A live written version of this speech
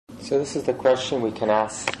So this is the question we can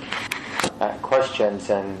ask, questions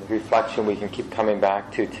and reflection we can keep coming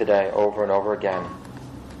back to today over and over again.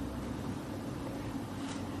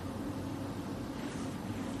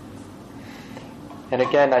 And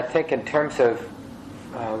again, I think in terms of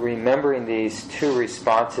remembering these two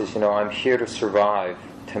responses, I'm here to survive,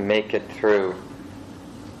 to make it through.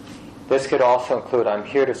 This could also include, I'm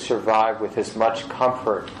here to survive with as much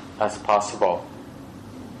comfort as possible.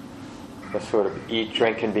 The sort of eat,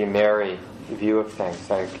 drink, and be merry view of things,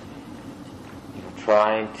 like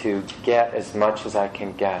trying to get as much as I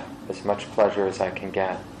can get, as much pleasure as I can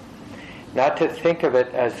get. Not to think of it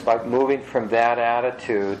as like moving from that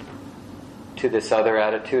attitude to this other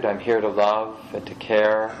attitude, I'm here to love and to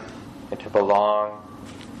care and to belong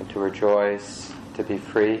and to rejoice, to be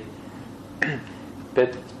free.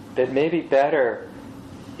 But maybe better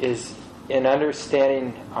is in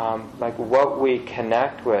understanding like what we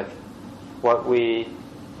connect with, what we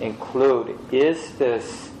include. Is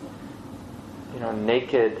this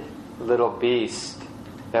naked little beast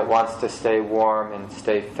that wants to stay warm and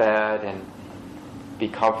stay fed and be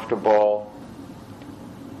comfortable.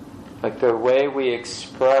 Like the way we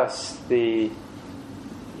express the,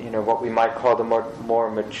 what we might call the more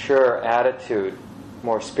mature attitude,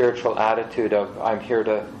 more spiritual attitude of I'm here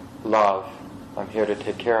to love, I'm here to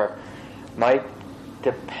take care of, might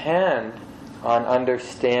depend on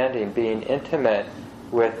understanding, being intimate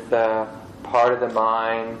with the part of the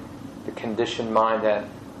mind, the conditioned mind that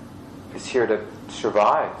is here to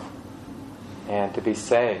survive and to be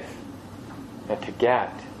safe and to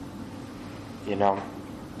get,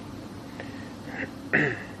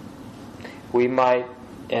 we might,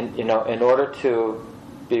 in order to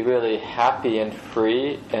be really happy and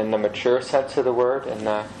free in the mature sense of the word, in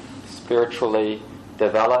the spiritually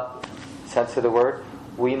developed sense of the word,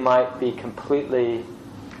 we might be completely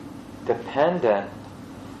dependent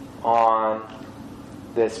on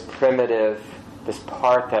this primitive, this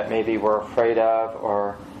part that maybe we're afraid of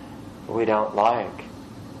or we don't like.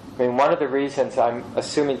 I mean, one of the reasons I'm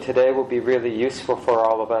assuming today will be really useful for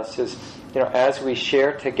all of us is, as we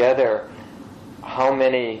share together how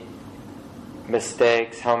many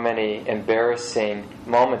mistakes, how many embarrassing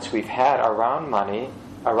moments we've had around money,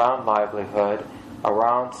 around livelihood,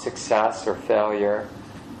 around success or failure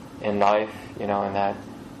in life, in that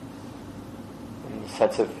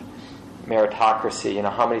sense of meritocracy,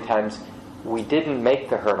 how many times we didn't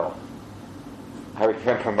make the hurdle. I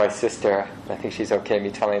remember my sister, I think she's okay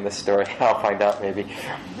me telling this story, I'll find out maybe.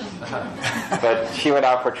 But she went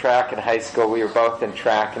out for track in high school. We were both in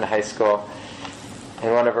track in high school.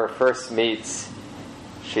 And one of her first meets,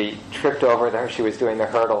 she tripped over there. She was doing the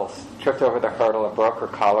hurdles, tripped over the hurdle and broke her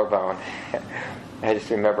collarbone. I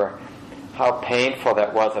just remember how painful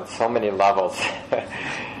that was on so many levels.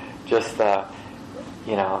 Just, I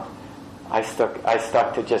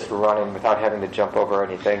stuck to just running without having to jump over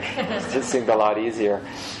anything. It just seemed a lot easier.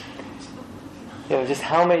 Just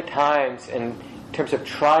how many times in terms of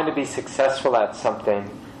trying to be successful at something,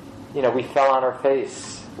 we fell on our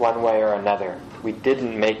face one way or another. We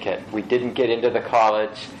didn't make it. We didn't get into the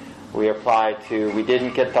college we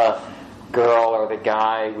didn't get the girl or the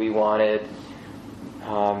guy we wanted.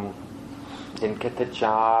 Didn't get the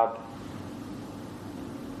job.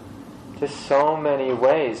 Just so many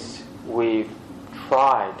ways we've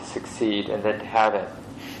tried to succeed and then haven't.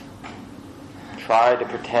 Try to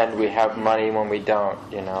pretend we have money when we don't,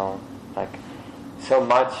 Like, so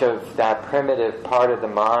much of that primitive part of the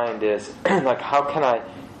mind is like, how can I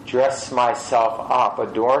dress myself up,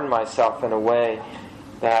 adorn myself in a way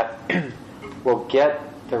that will get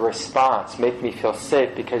the response, make me feel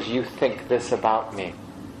safe because you think this about me.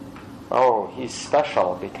 Oh, he's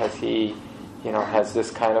special because he, has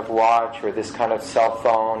this kind of watch or this kind of cell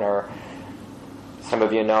phone, or some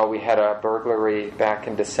of you know we had a burglary back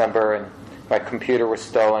in December and my computer was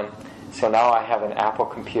stolen, so now I have an Apple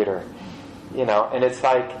computer, and it's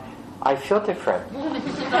like, I feel different. I'm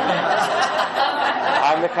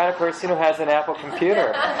the kind of person who has an Apple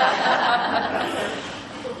computer.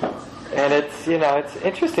 And it's, it's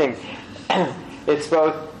interesting. It's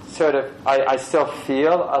both sort of, I still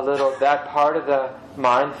feel a little, that part of the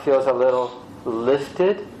mind feels a little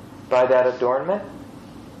lifted by that adornment.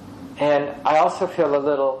 And I also feel a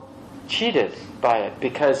little cheated by it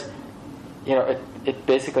because, it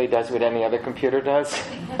basically does what any other computer does.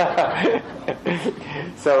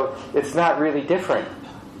 So it's not really different.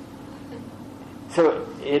 So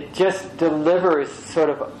it just delivers sort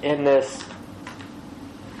of in this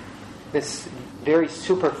very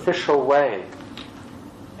superficial way.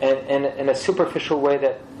 And in a superficial way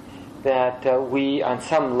that we, on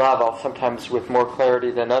some level, sometimes with more clarity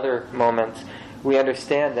than other moments, we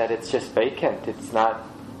understand that it's just vacant. It's not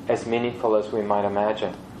as meaningful as we might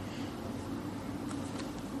imagine.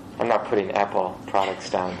 I'm not putting Apple products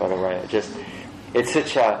down, by the way. It's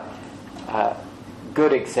such a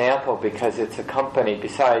good example because it's a company,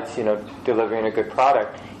 besides, delivering a good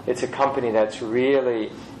product, it's a company that's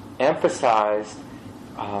really emphasized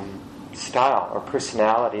style or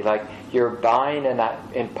personality. Like, you're buying an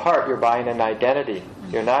identity.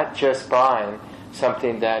 You're not just buying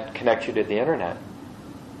something that connects you to the internet.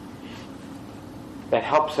 That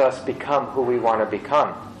helps us become who we want to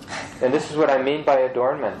become. And this is what I mean by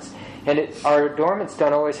adornments. And our adornments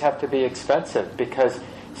don't always have to be expensive, because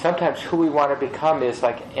sometimes who we want to become is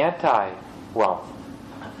like anti-wealth.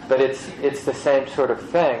 But it's the same sort of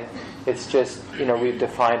thing. It's just, we've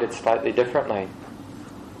defined it slightly differently.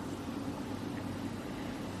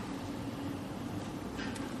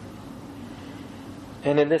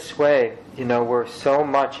 And in this way, we're so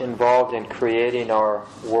much involved in creating our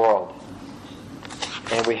world.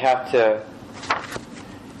 And we have to,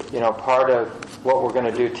 part of what we're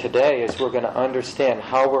going to do today is we're going to understand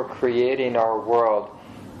how we're creating our world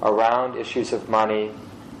around issues of money,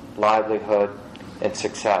 livelihood, and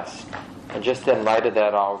success. And just in light of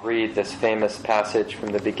that, I'll read this famous passage from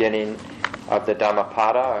the beginning of the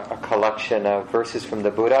Dhammapada, a collection of verses from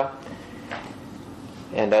the Buddha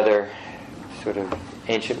and other sort of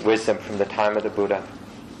ancient wisdom from the time of the Buddha.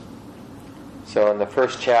 So in the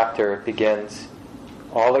first chapter it begins,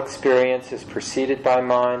 all experience is preceded by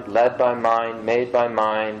mind, led by mind, made by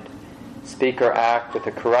mind. Speak or act with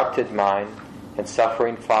a corrupted mind, and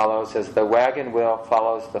suffering follows as the wagon wheel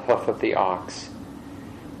follows the hoof of the ox.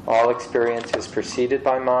 All experience is preceded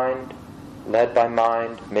by mind, led by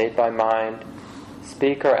mind, made by mind.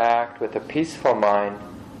 Speak or act with a peaceful mind,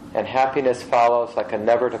 and happiness follows like a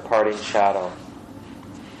never-departing shadow.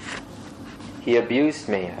 He abused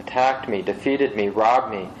me, attacked me, defeated me,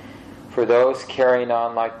 robbed me. For those carrying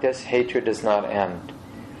on like this, hatred does not end.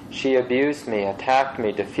 She abused me, attacked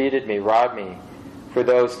me, defeated me, robbed me. For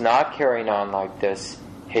those not carrying on like this,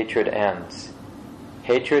 hatred ends.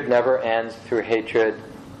 Hatred never ends through hatred.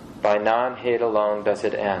 By non-hate alone does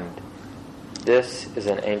it end. This is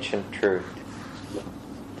an ancient truth.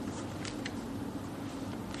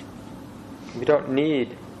 We don't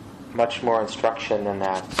need much more instruction than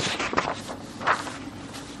that.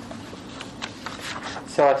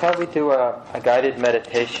 So I thought we'd do a guided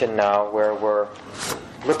meditation now where we're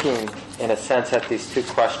looking, in a sense, at these two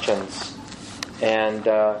questions and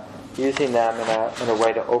using them in a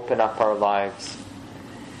way to open up our lives.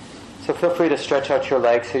 So feel free to stretch out your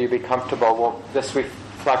legs so you be comfortable. This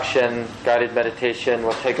reflection, guided meditation,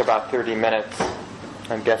 will take about 30 minutes,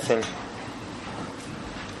 I'm guessing.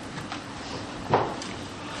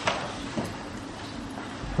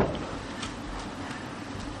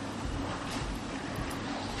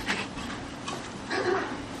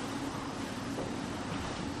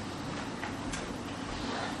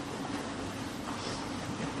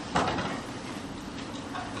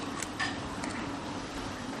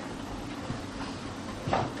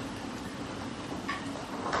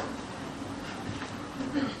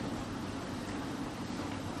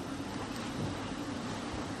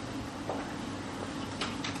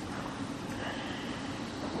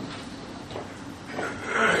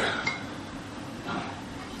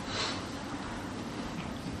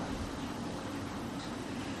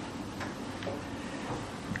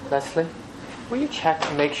 Leslie, will you check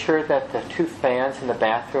to make sure that the two fans in the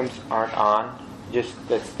bathrooms aren't on? Just,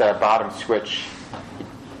 it's the bottom switch.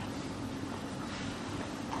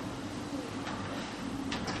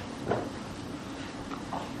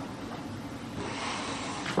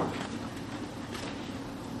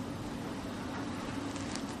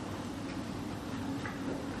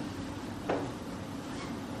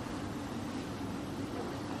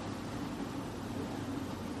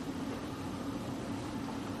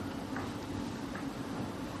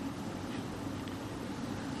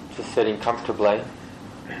 Just sitting comfortably.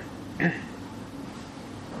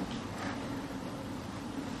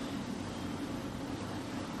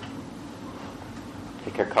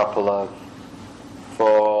 Take a couple of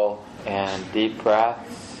full and deep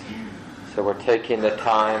breaths. So we're taking the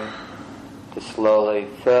time to slowly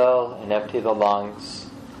fill and empty the lungs.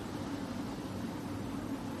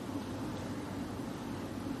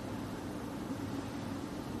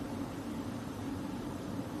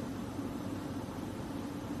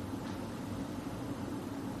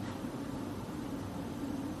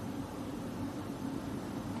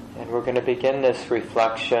 And we're going to begin this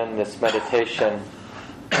reflection, this meditation,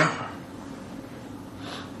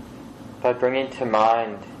 by bringing to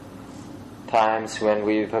mind times when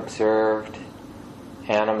we've observed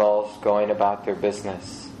animals going about their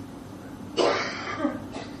business.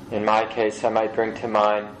 In my case, I might bring to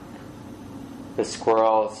mind the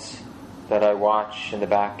squirrels that I watch in the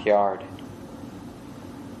backyard.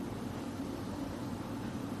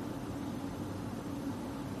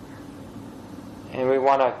 And we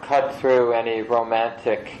want to cut through any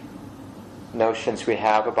romantic notions we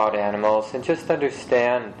have about animals and just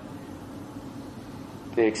understand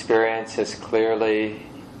the experience as clearly,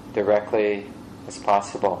 directly as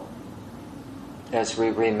possible. As we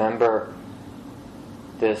remember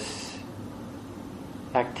this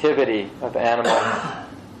activity of animals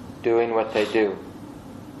doing what they do,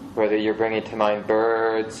 whether you're bringing to mind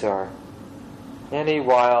birds or any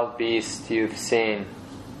wild beast you've seen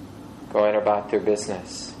going about their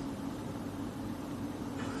business.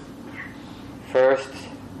 First,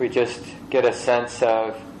 we just get a sense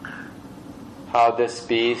of how this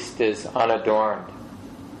beast is unadorned,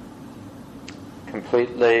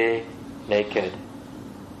 completely naked,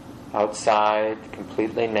 outside,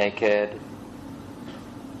 completely naked.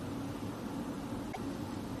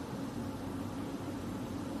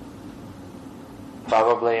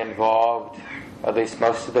 Probably involved, at least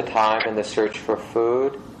most of the time, in the search for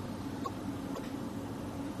food,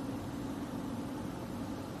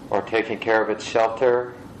 or taking care of its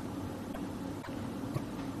shelter,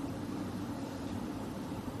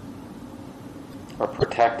 or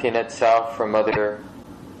protecting itself from other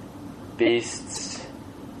beasts,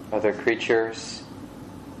 other creatures,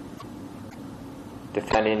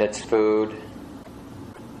 defending its food.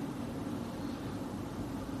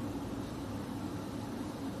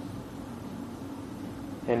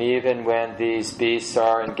 And even when these beasts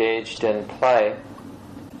are engaged in play,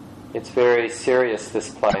 it's very serious, this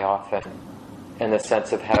play often, in the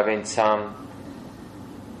sense of having some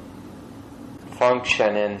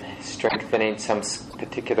function in strengthening some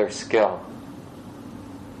particular skill.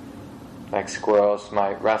 Like squirrels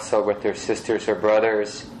might wrestle with their sisters or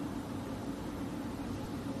brothers,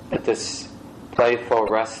 but this playful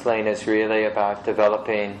wrestling is really about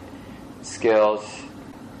developing skills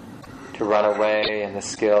to run away and the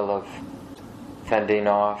skill of fending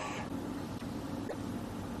off.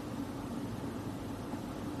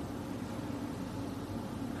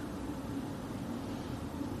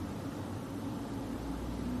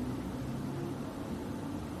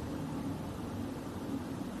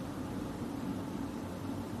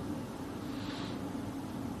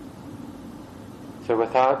 So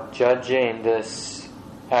without judging this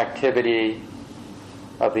activity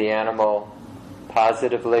of the animal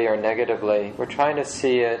positively or negatively, we're trying to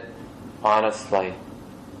see it honestly,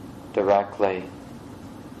 directly.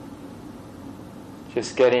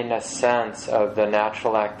 Just getting a sense of the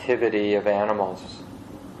natural activity of animals.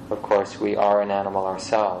 Of course, we are an animal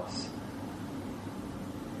ourselves.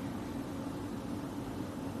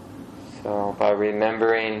 So by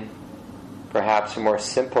remembering perhaps a more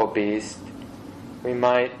simple beast, we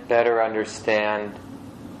might better understand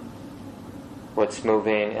what's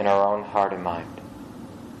moving in our own heart and mind.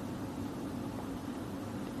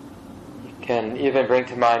 You can even bring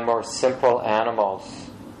to mind more simple animals.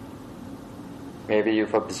 Maybe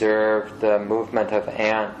you've observed the movement of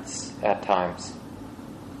ants at times.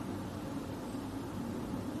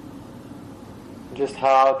 Just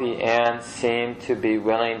how the ants seem to be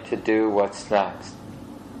willing to do what's next,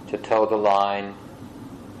 to toe the line,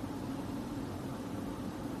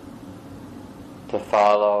 to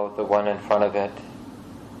follow the one in front of it.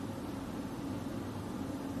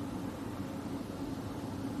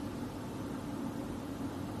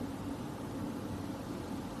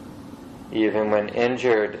 Even when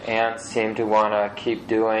injured, ants seem to want to keep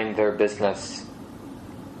doing their business.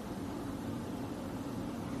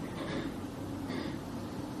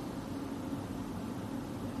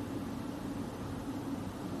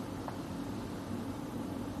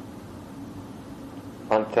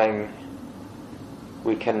 One thing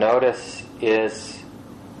we can notice is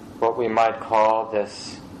what we might call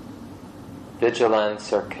this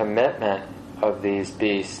vigilance or commitment of these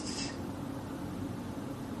beasts.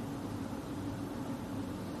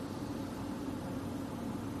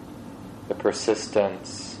 The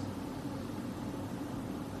persistence.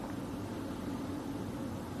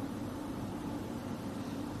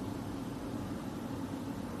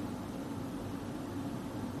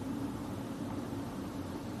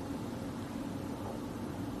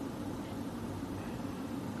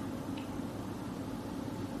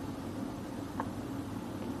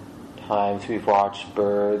 Times we've watched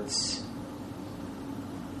birds,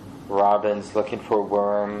 robins looking for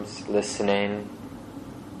worms, listening,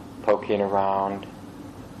 poking around,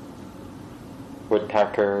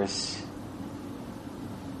 woodpeckers,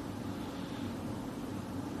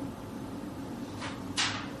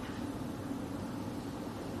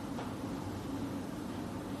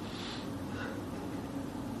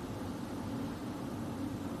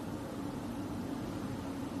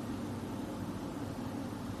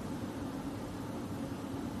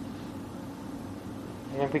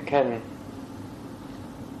 And if we can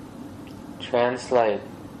translate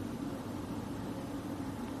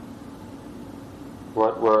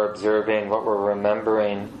what we're observing, what we're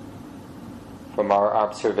remembering from our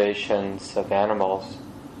observations of animals,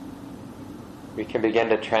 we can begin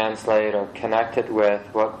to translate or connect it with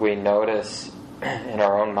what we notice in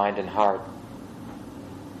our own mind and heart.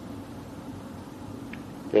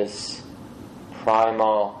 This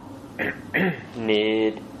primal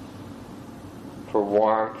need for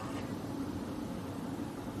warmth,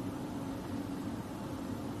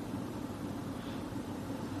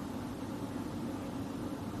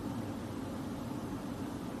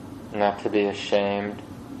 not to be ashamed,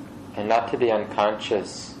 and not to be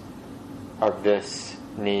unconscious of this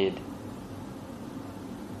need,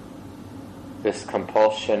 this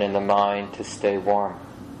compulsion in the mind to stay warm.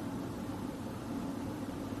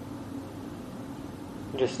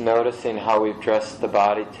 Just noticing how we've dressed the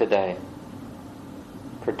body today,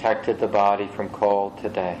 protected the body from cold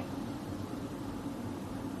today.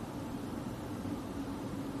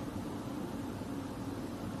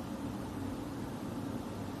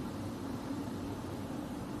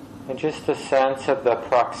 And just the sense of the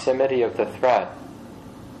proximity of the threat.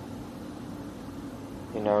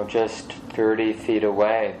 Just 30 feet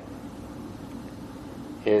away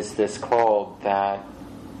is this cold that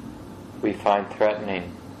we find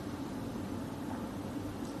threatening.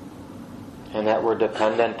 And that we're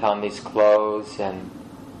dependent on these clothes and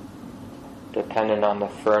dependent on the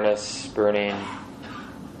furnace burning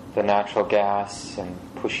the natural gas and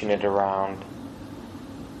pushing it around.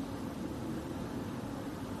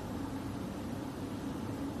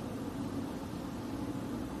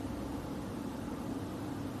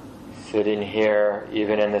 Sitting here,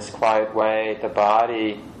 even in this quiet way, the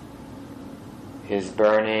body is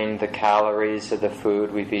burning the calories of the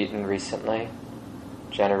food we've eaten recently,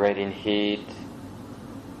 generating heat.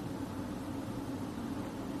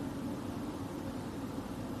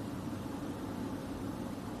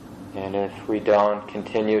 And if we don't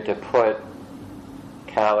continue to put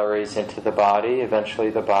calories into the body, eventually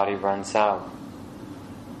the body runs out.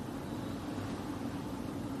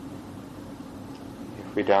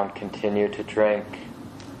 If we don't continue to drink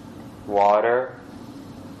water,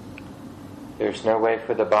 there's no way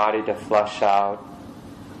for the body to flush out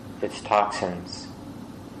its toxins.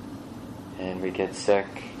 And we get sick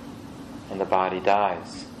and the body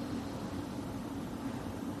dies.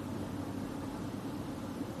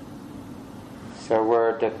 So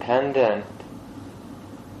we're dependent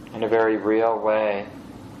in a very real way.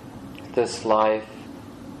 This life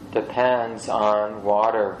depends on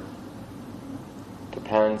water,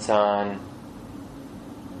 depends on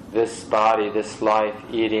this body, this life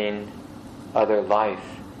eating other life.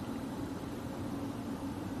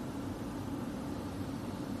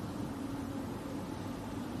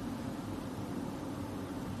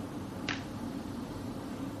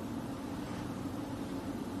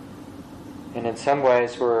 And in some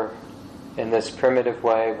ways in this primitive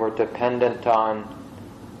way, we're dependent on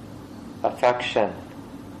affection.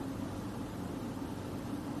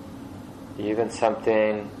 Even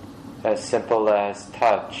something as simple as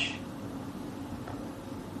touch.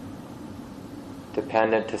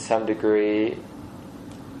 Dependent to some degree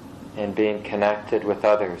in being connected with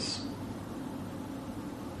others.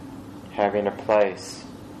 Having a place.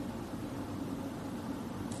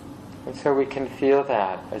 And so we can feel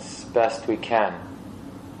that as best we can.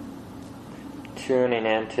 Tuning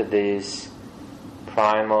into these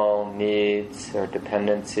primal needs or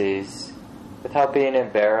dependencies without being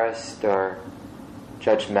embarrassed or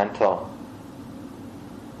judgmental.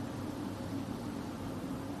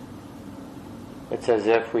 It's as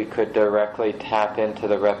if we could directly tap into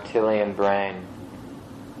the reptilian brain,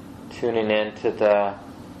 tuning into the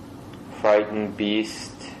frightened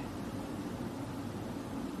beast,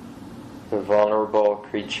 the vulnerable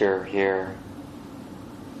creature here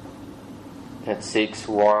that seeks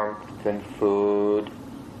warmth and food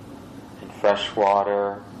and fresh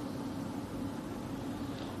water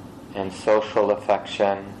and social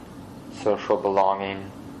affection, social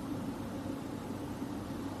belonging.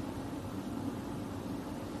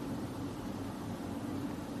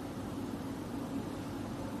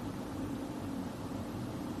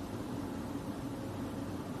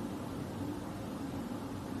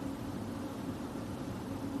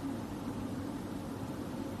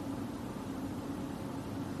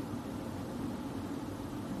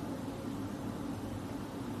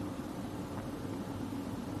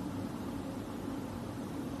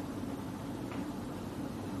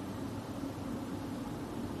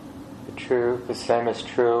 The same is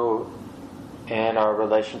true in our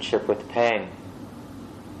relationship with pain.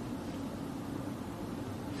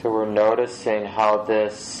 So we're noticing how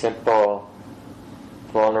this simple,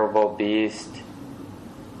 vulnerable beast,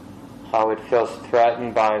 how it feels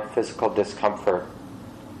threatened by physical discomfort,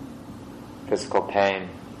 physical pain.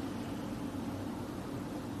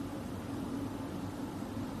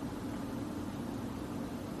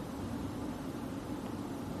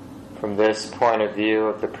 From this point of view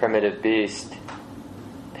of the primitive beast,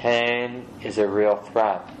 pain is a real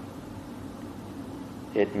threat.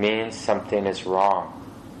 It means something is wrong.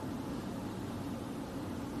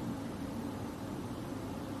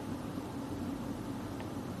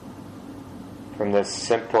 From this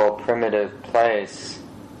simple, primitive place,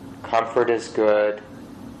 comfort is good,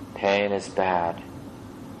 pain is bad.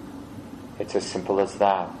 It's as simple as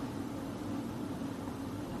that.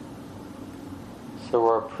 So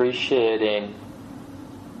we're appreciating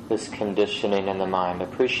this conditioning in the mind,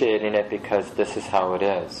 appreciating it because this is how it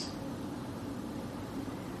is.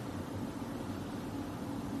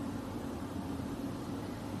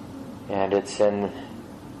 And it's in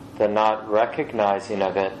the not recognizing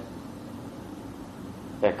of it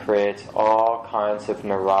that creates all kinds of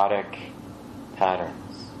neurotic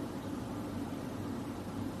patterns.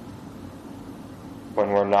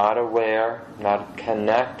 When we're not aware, not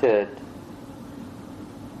connected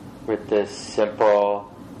with this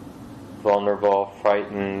simple, vulnerable,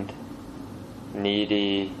 frightened,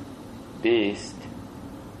 needy beast,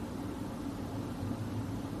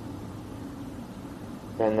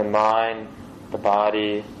 then the mind, the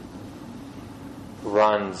body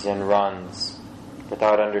runs and runs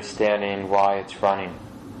without understanding why it's running.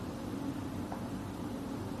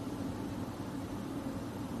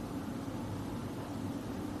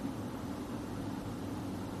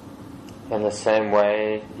 In the same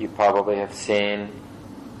way, you probably have seen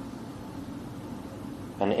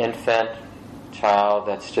an infant child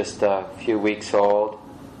that's just a few weeks old,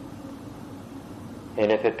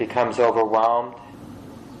 and if it becomes overwhelmed,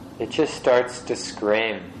 it just starts to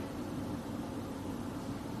scream.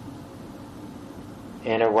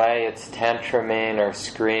 In a way, it's tantruming or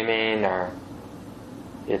screaming, or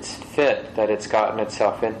it's fit that it's gotten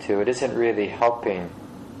itself into. It isn't really helping.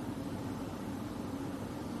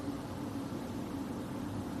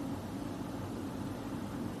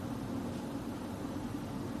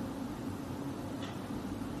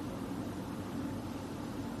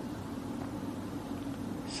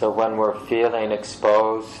 So when we're feeling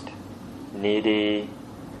exposed, needy,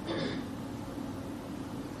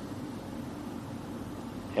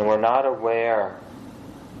 and we're not aware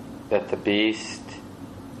that the beast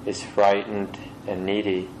is frightened and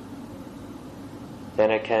needy, then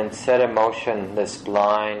it can set in motion this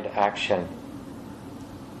blind action,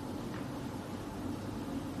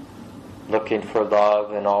 looking for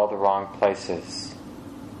love in all the wrong places.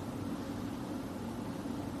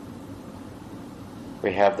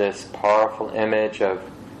 We have this powerful image of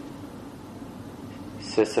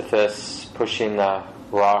Sisyphus pushing the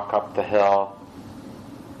rock up the hill,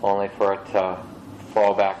 only for it to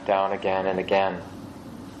fall back down again and again.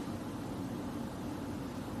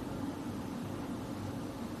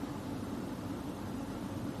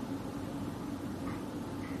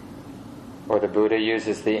 Or the Buddha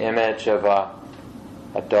uses the image of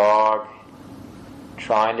a dog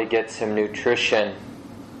trying to get some nutrition,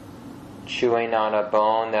 chewing on a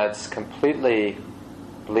bone that's completely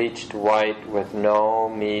bleached white with no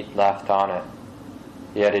meat left on it.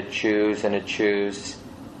 Yet it chews and it chews,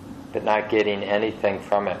 but not getting anything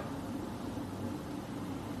from it.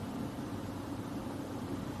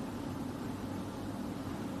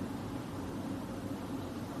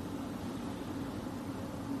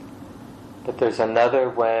 But there's another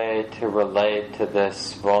way to relate to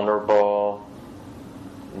this vulnerable,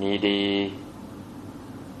 needy,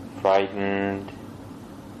 frightened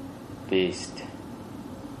beast.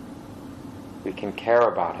 We can care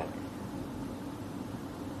about it.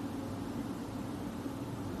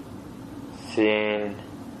 Seeing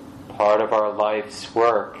part of our life's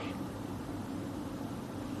work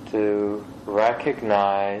to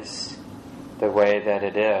recognize the way that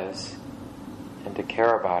it is and to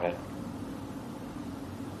care about it.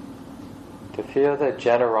 To feel the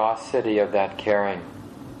generosity of that caring,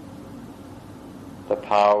 the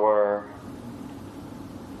power,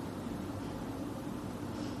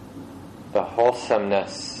 the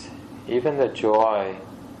wholesomeness, even the joy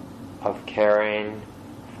of caring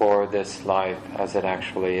for this life as it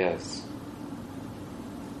actually is.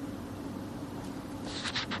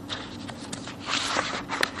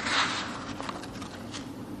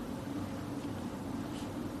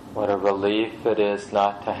 What a relief it is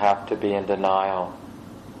not to have to be in denial.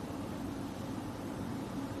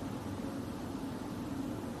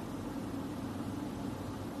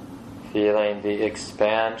 Feeling the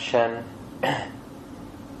expansion,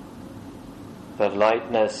 the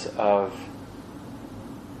lightness of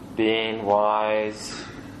being wise,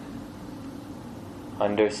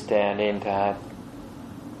 understanding that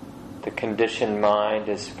the conditioned mind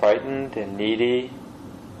is frightened and needy,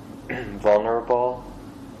 vulnerable,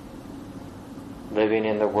 living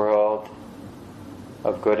in the world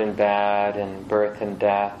of good and bad and birth and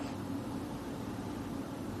death.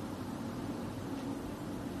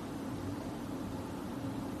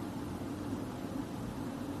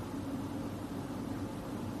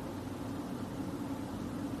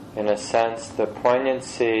 In a sense, the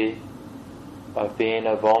poignancy of being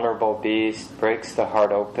a vulnerable beast breaks the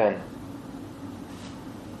heart open,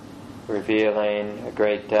 revealing a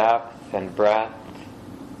great depth and breadth,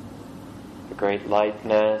 a great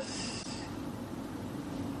lightness,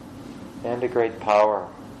 and a great power.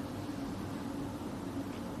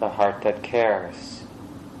 The heart that cares.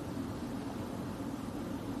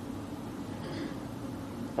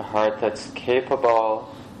 The heart that's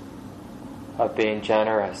capable of being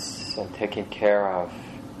generous and taking care of,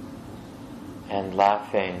 and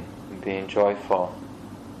laughing and being joyful,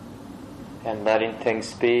 and letting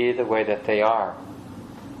things be the way that they are,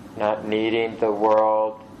 not needing the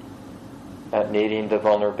world, not needing the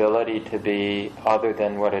vulnerability to be other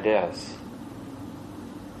than what it is.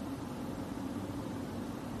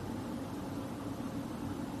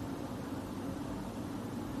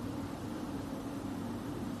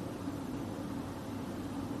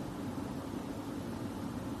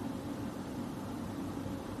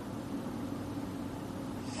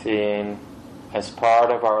 Seeing as part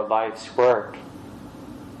of our life's work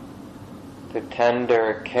the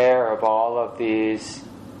tender care of all of these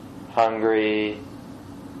hungry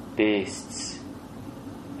beasts.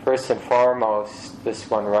 First and foremost, this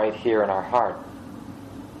one right here in our heart.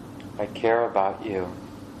 I care about you.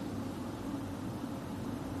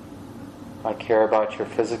 I care about your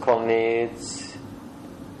physical needs.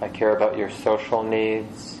 I care about your social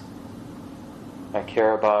needs. I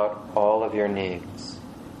care about all of your needs.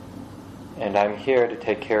 And I'm here to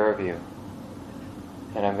take care of you.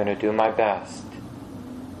 And I'm going to do my best.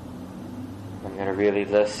 I'm going to really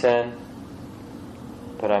listen,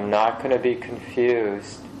 but I'm not going to be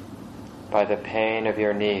confused by the pain of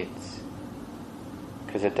your needs,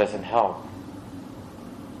 because it doesn't help.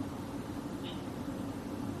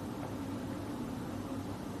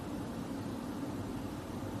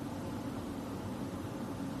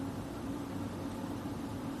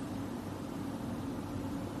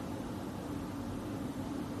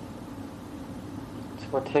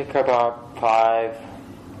 We'll take about 5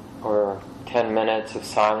 or 10 minutes of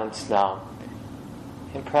silence now.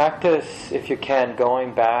 And practice, if you can,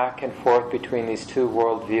 going back and forth between these two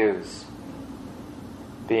worldviews.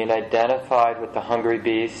 Being identified with the hungry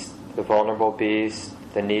beast, the vulnerable beast,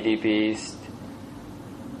 the needy beast,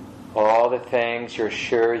 all the things you're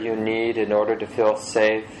sure you need in order to feel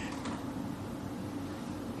safe.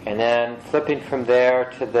 And then flipping from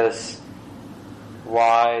there to this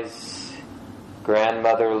wise,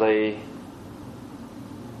 grandmotherly,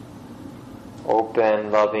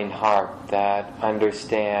 open, loving heart that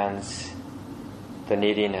understands the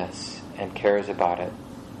neediness and cares about it.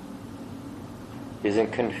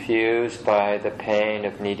 Isn't confused by the pain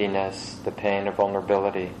of neediness, the pain of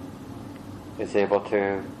vulnerability. Is able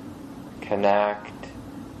to connect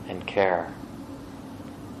and care.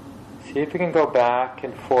 See if you can go back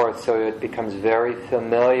and forth so it becomes very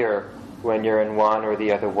familiar when you're in one or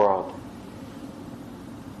the other world.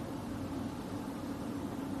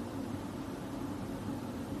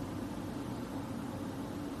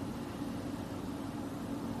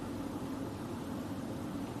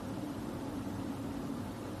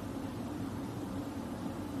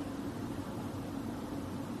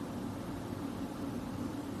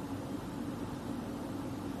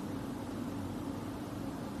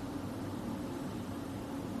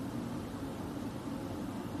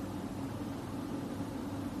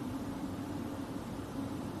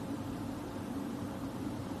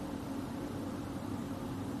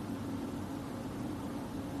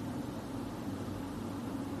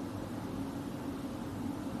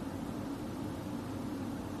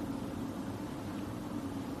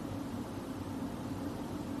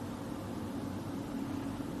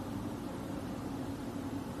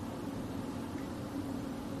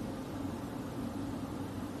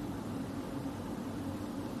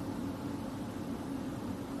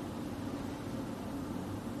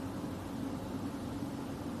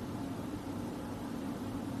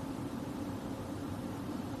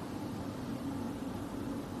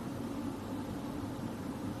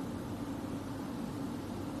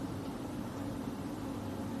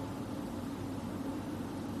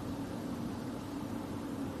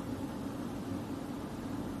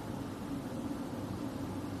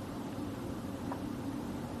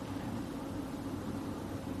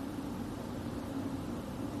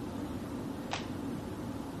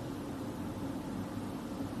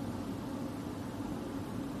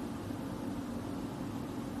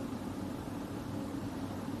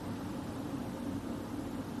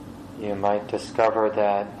 you might discover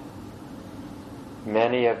that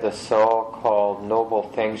many of the so-called noble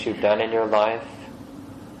things you've done in your life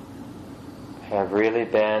have really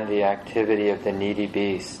been the activity of the needy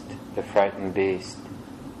beast, the frightened beast.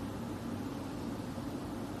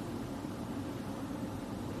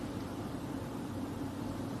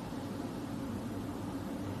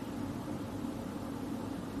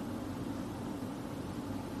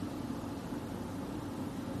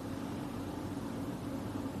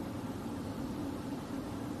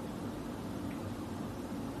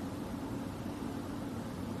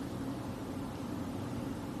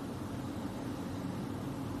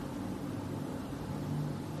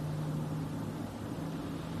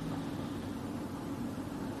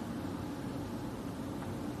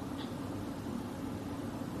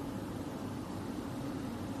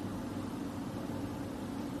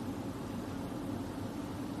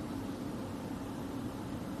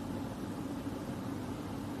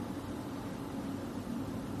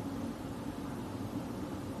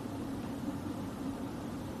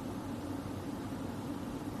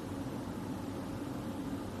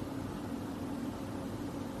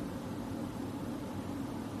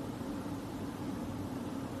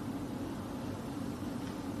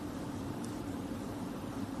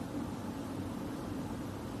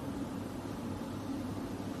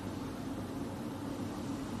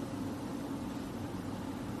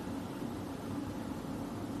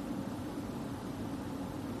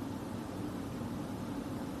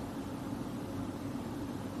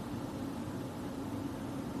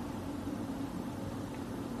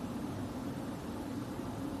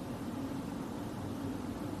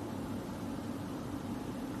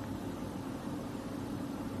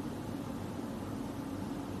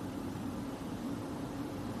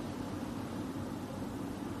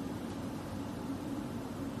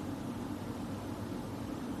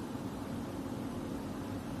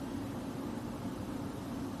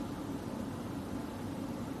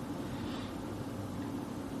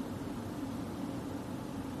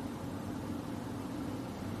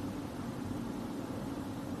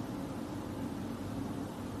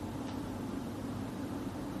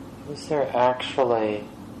 Is there actually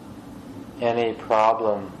any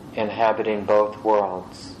problem inhabiting both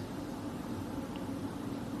worlds?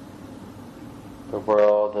 The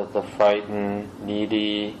world of the frightened,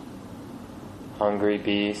 needy, hungry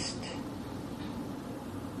beast,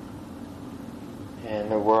 and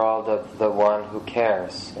the world of the one who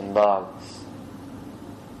cares and loves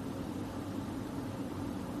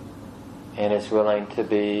and is willing to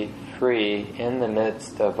be free in the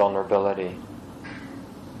midst of vulnerability.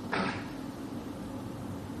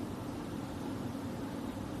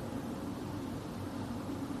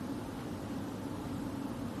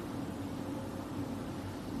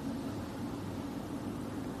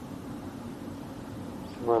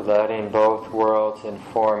 We're letting both worlds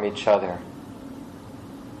inform each other.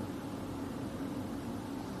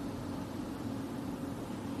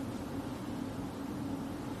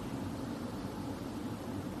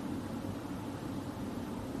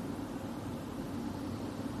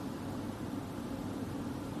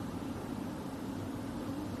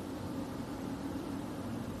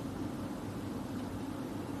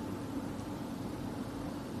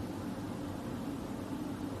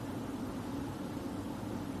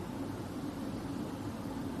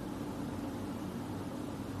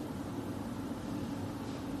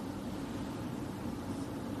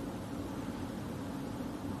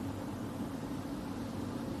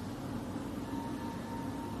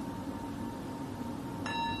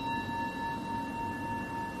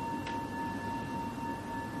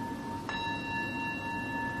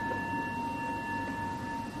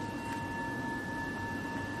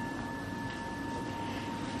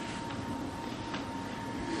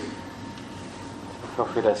 Feel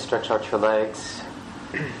free to stretch out your legs.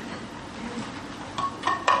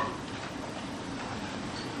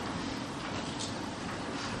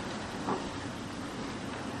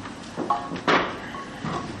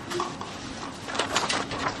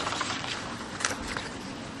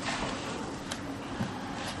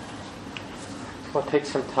 We'll take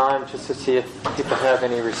some time just to see if people have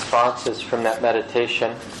any responses from that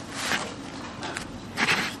meditation.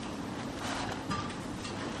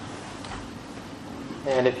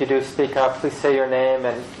 And if you do speak up, please say your name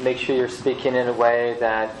and make sure you're speaking in a way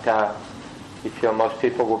that you feel most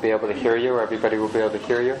people will be able to hear you, or everybody will be able to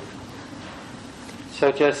hear you.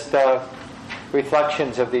 So just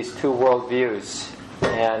reflections of these two worldviews.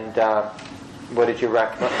 And what did you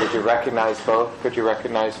recognize? Did you recognize both? Could you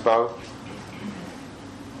recognize both?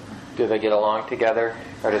 Do they get along together,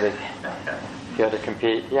 or do they feel to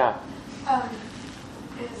compete? Yeah.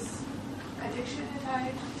 Is addiction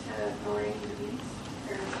tied to ignoring the beast?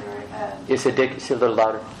 Or is a little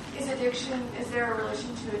louder. Is there a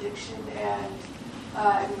relation to addiction and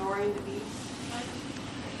ignoring the beast?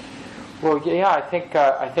 Well, yeah, I think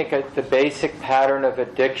the basic pattern of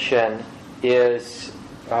addiction is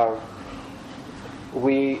what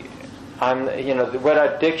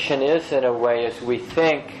addiction is in a way is we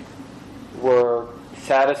think we're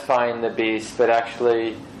satisfying the beast, but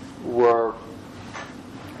actually the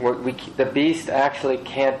beast actually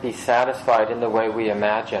can't be satisfied in the way we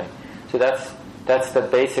imagine. So that's the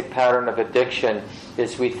basic pattern of addiction,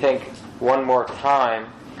 is we think one more time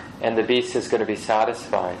and the beast is going to be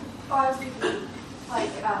satisfied. Oh, I was thinking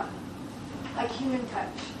like human touch.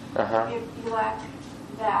 Uh-huh. If you lack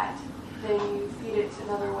that, then you feed it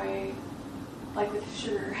another way, like with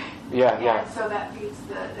sugar. Yeah, and yeah. so that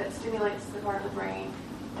stimulates the part of the brain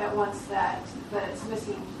that wants that, but it's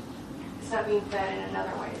missing. It's not being fed in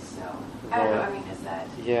another way. So I don't know. I mean, is that?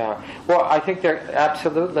 Yeah. Well, I think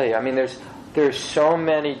absolutely. I mean, there's so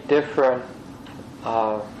many different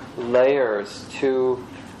layers to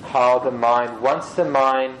how the mind. Once the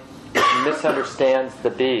mind misunderstands the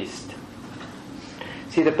beast.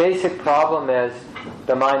 See, the basic problem is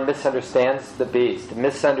the mind misunderstands the beast. It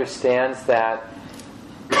misunderstands that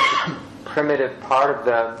primitive part of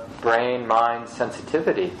the brain, mind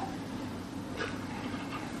sensitivity.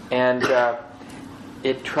 And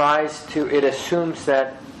it assumes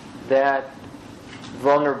that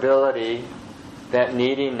vulnerability, that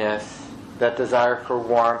neediness, that desire for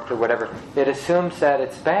warmth or whatever, it assumes that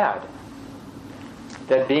it's bad.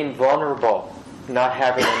 That being vulnerable, not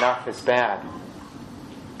having enough is bad.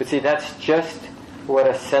 But see, that's just what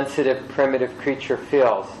a sensitive, primitive creature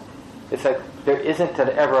feels. It's like there isn't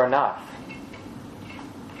ever enough.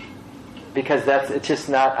 Because it's just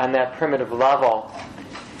not on that primitive level.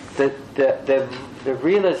 The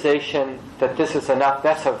realization that this is enough,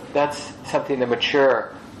 that's something the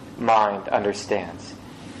mature mind understands.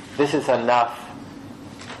 This is enough.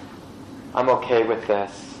 I'm okay with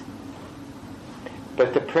this.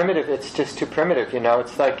 But the primitive, it's just too primitive,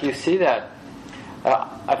 It's like you see that.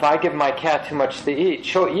 If I give my cat too much to eat,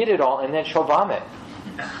 she'll eat it all and then she'll vomit.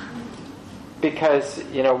 Because,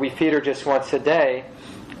 we feed her just once a day,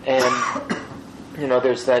 and,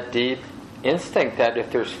 there's that deep instinct that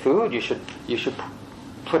if there's food, you should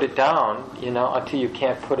put it down, until you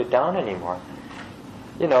can't put it down anymore.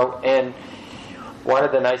 And one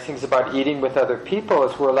of the nice things about eating with other people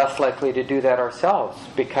is we're less likely to do that ourselves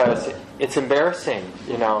because it's embarrassing,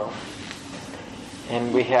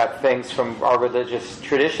 And we have things from our religious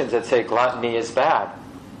traditions that say gluttony is bad.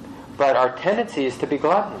 But our tendency is to be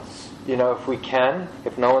gluttons. If we can,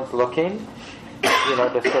 if no one's looking,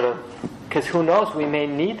 to sort of... Because who knows, we may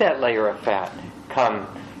need that layer of fat come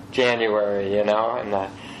January, and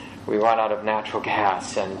we run out of natural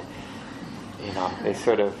gas, and, these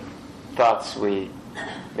sort of thoughts we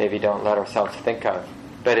maybe don't let ourselves think of.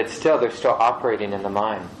 But they're still operating in the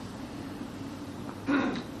mind.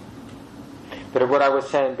 But what I was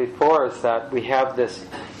saying before is that we have this,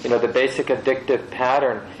 the basic addictive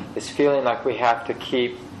pattern is feeling like we have to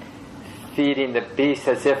keep feeding the beast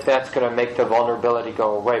as if that's going to make the vulnerability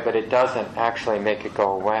go away, but it doesn't actually make it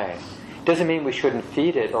go away. It doesn't mean we shouldn't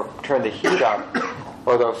feed it or turn the heat up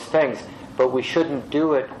or those things, but we shouldn't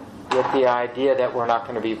do it with the idea that we're not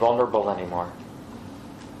going to be vulnerable anymore.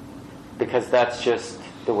 Because that's just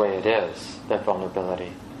the way it is, that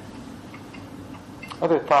vulnerability.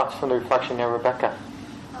 Other thoughts from the reflection there, Rebecca?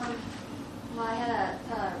 Well, I had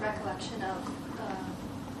a recollection of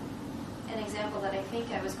an example that I think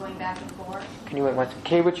I was going back and forth. Can you wait once?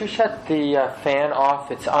 Kay, would you shut the fan off?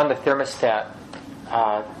 It's on the thermostat.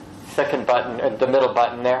 Second button, the middle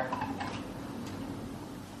button there.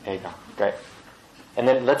 There you go. Great. And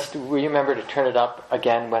then will you remember to turn it up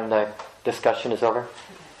again when the discussion is over?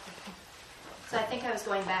 So I think I was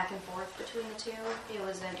going back and forth between the two. It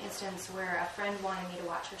was an instance where a friend wanted me to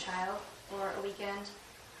watch her child for a weekend.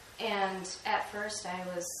 And at first I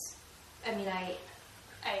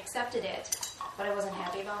accepted it, but I wasn't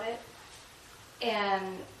happy about it.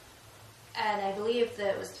 And I believe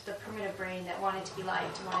that it was the primitive brain that wanted to be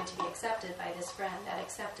liked, wanted to be accepted by this friend that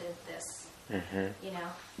accepted this,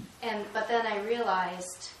 But then I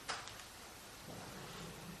realized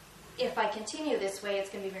if I continue this way, it's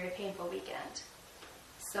going to be a very painful weekend.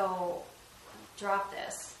 So drop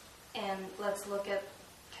this and let's look at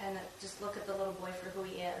the little boy for who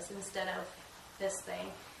he is instead of this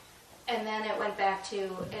thing. And then it went back to,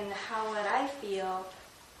 and how would I feel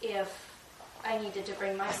if I needed to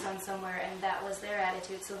bring my son somewhere and that was their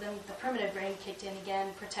attitude? So then the primitive brain kicked in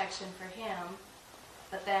again, protection for him.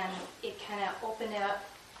 But then it kind of opened up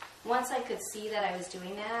once I could see that I was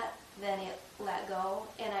doing that, then it let go,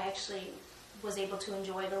 and I actually was able to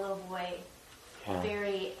enjoy the little boy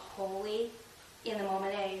very wholly in the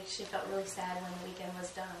moment. I actually felt really sad when the weekend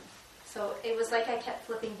was done. So it was like I kept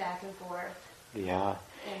flipping back and forth. Yeah.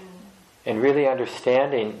 And really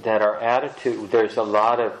understanding that our attitude, there's a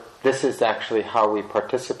lot of, this is actually how we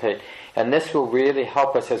participate. And this will really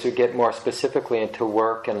help us as we get more specifically into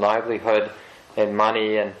work and livelihood and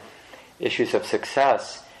money and issues of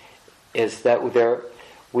success, is that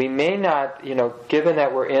we may not, given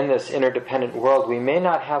that we're in this interdependent world, we may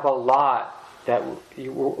not have a lot that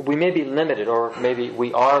we may be limited, or maybe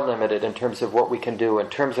we are limited in terms of what we can do in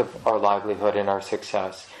terms of our livelihood and our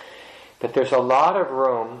success. But there's a lot of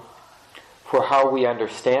room for how we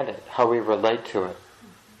understand it, how we relate to it.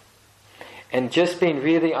 And just being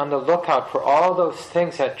really on the lookout for all those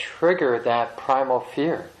things that trigger that primal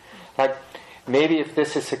fear. Like, maybe if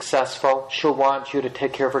this is successful, she'll want you to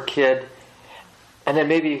take care of her kid, and then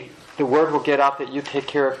maybe the word will get out that you take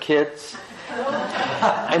care of kids.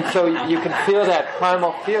 And so you can feel that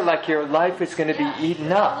primal fear, like your life is going to be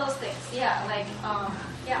eaten up. All those things, like, I'll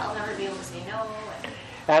never be able to say no.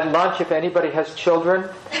 At lunch, if anybody has children,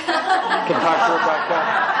 can talk to Rebecca.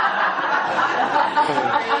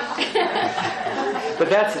 But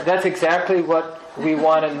that's exactly what we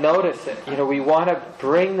want to notice. We want to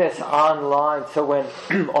bring this online, so when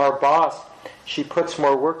our boss, she puts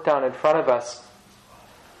more work down in front of us,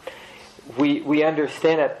 we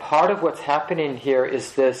understand that part of what's happening here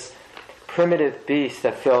is this primitive beast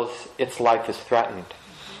that feels its life is threatened.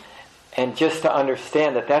 And just to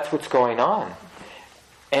understand that that's what's going on.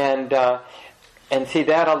 And see,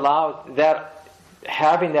 that allows, that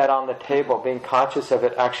having that on the table, being conscious of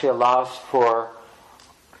it, actually allows for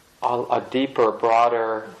a deeper,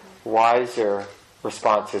 broader, wiser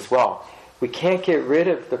response as well. We can't get rid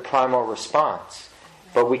of the primal response,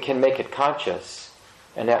 but we can make it conscious.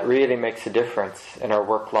 And that really makes a difference in our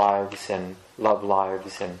work lives and love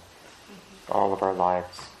lives and all of our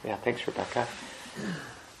lives. Yeah, thanks, Rebecca.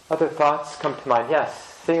 Other thoughts come to mind?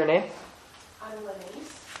 Yes. Say your name. I'm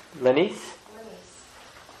Lenise. Lenise? Lenise.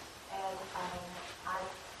 And I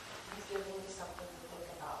was giving you something to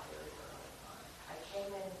think about very early on. I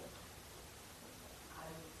came in,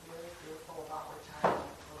 I'm very fearful about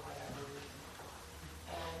retirement for whatever reason.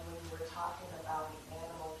 And when you were talking about the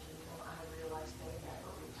animal kingdom, I realized they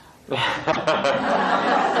never retire.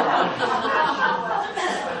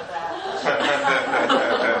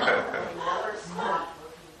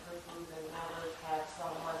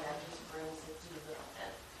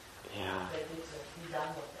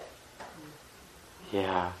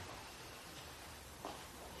 Yeah.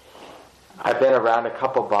 I've been around a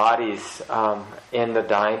couple bodies in the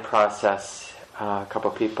dying process, a couple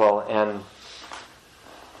people, and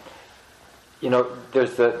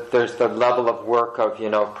there's the level of work of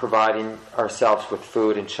providing ourselves with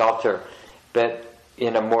food and shelter, but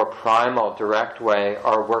in a more primal, direct way,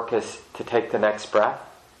 our work is to take the next breath,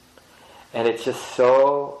 and it's just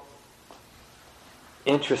so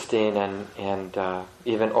interesting and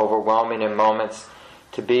even overwhelming in moments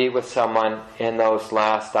to be with someone in those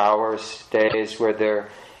last hours, days, where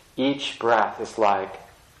each breath is like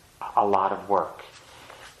a lot of work.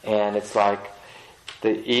 And it's like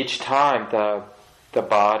each time the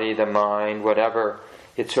body, the mind, whatever,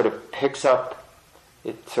 it sort of picks up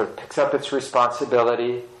its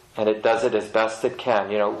responsibility, and it does it as best it can.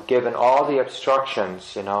 Given all the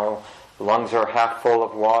obstructions, the lungs are half full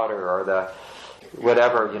of water, or the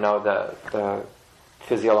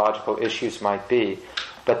physiological issues might be,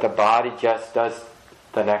 but the body just does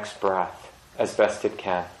the next breath as best it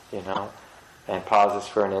can, and pauses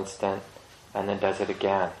for an instant and then does it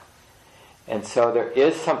again. And so there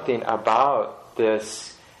is something about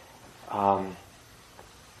this, the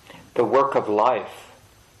work of life.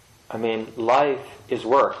 I mean, life is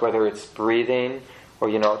work, whether it's breathing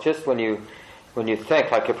or, just when you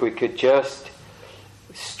think, like if we could just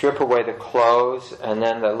strip away the clothes and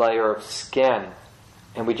then the layer of skin,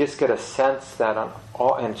 and we just get a sense that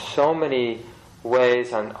in so many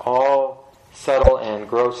ways, on all subtle and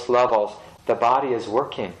gross levels, the body is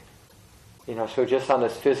working. So just on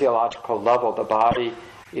this physiological level, the body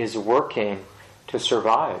is working to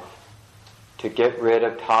survive, to get rid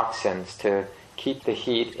of toxins, to keep the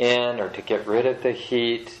heat in or to get rid of the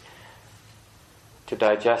heat, to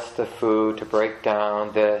digest the food, to break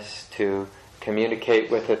down this, to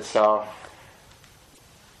communicate with itself.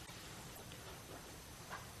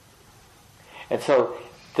 And so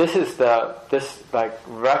this is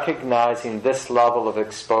recognizing this level of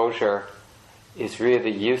exposure is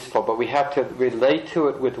really useful, but we have to relate to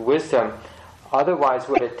it with wisdom. Otherwise,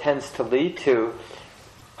 what it tends to lead to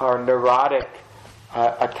our neurotic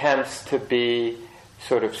attempts to be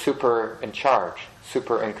sort of super in charge,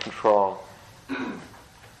 super in control.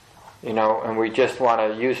 And we just want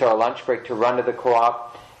to use our lunch break to run to the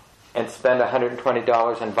co-op and spend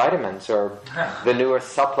 $120 on vitamins or the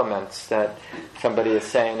newest supplements that somebody is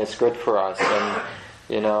saying is good for us. And,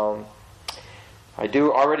 I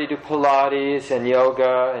already do Pilates and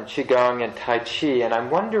yoga and Qigong and Tai Chi, and I'm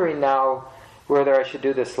wondering now whether I should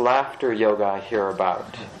do this laughter yoga I hear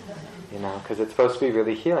about, because it's supposed to be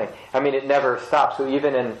really healing. I mean, it never stops. So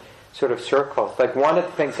even in sort of circles, like one of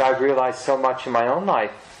the things I've realized so much in my own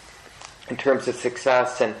life in terms of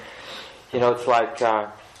success, and it's like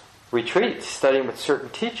retreats, studying with certain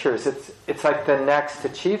teachers. It's like the next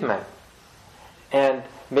achievement, and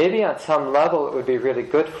maybe on some level it would be really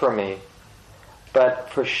good for me. But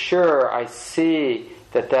for sure, I see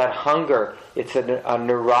that hunger, it's a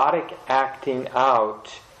neurotic acting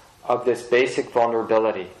out of this basic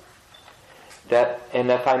vulnerability.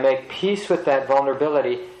 And if I make peace with that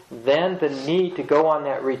vulnerability, then the need to go on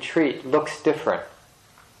that retreat looks different.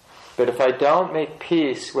 But if I don't make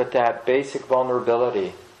peace with that basic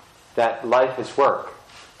vulnerability, that life is work,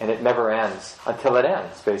 and it never ends, until it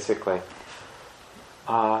ends, basically,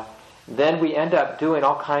 then we end up doing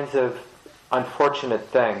all kinds of unfortunate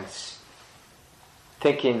things,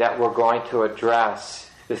 thinking that we're going to address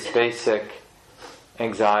this basic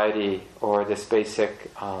anxiety or this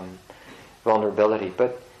basic vulnerability.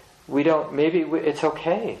 But we don't, it's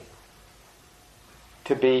okay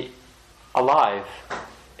to be alive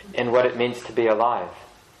in what it means to be alive.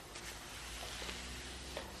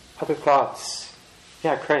 Other thoughts?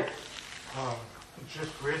 Yeah, Craig.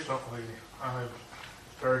 Just recently, I've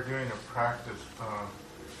started doing a practice, I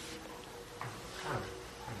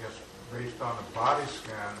guess, based on a body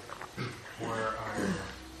scan, where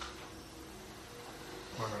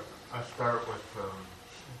I start with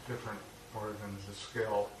different organs, the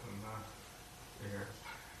scalp and the ears,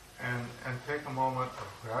 and take a moment of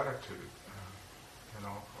gratitude,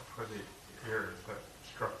 for the ears, that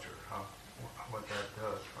structure, what that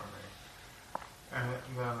does for me. And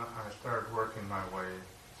then I started working my way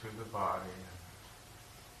through the body,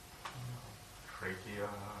 trachea,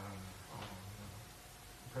 and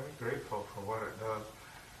very grateful for what it does.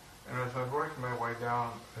 And as I was working my way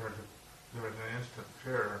down, there was an instant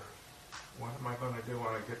fear. What am I going to do when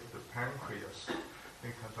I get to the pancreas?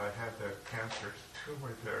 Because I had that cancerous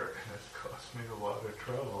tumor there, and it's cost me a lot of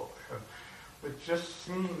trouble. But just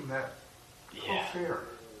seeing that fear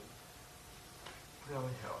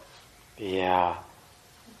really helps. Yeah.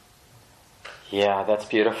 Yeah, that's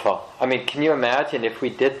beautiful. I mean, can you imagine if we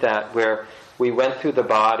did that, where we went through the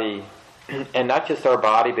body, and not just our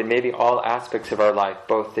body, but maybe all aspects of our life,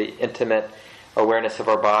 both the intimate awareness of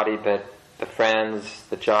our body, but the friends,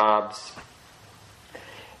 the jobs,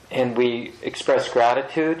 and we express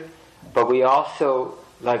gratitude, but we also,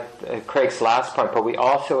 like Craig's last point, but we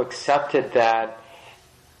also accepted that,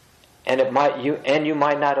 and you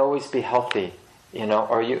might not always be healthy,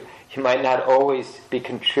 or you might not always be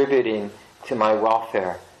contributing to my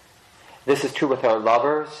welfare. This is true with our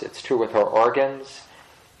lovers, it's true with our organs,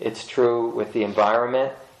 it's true with the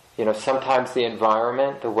environment. Sometimes the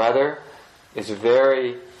environment, the weather, is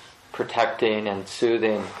very protecting and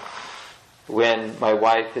soothing. When my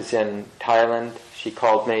wife is in Thailand, she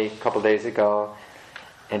called me a couple days ago,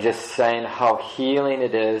 and just saying how healing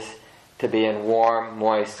it is to be in warm,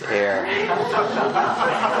 moist air.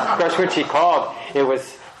 Of course, when she called, it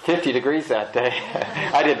was 50 degrees that day.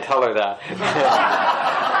 I didn't tell her that.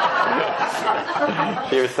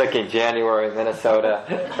 She was thinking January, Minnesota.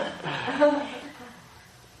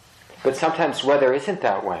 But sometimes weather isn't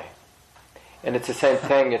that way. And it's the same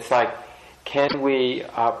thing. It's like, can we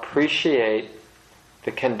appreciate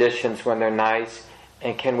the conditions when they're nice,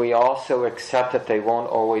 and can we also accept that they won't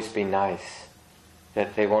always be nice,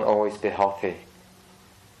 that they won't always be healthy?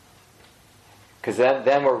 Because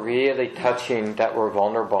then we're really touching that we're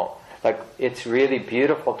vulnerable. Like, it's really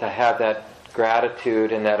beautiful to have that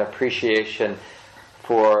gratitude and that appreciation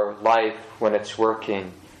for life when it's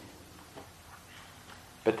working.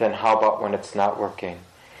 But then how about when it's not working?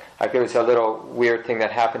 Like, there was a little weird thing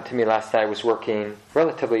that happened to me last night. I was working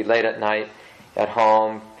relatively late at night at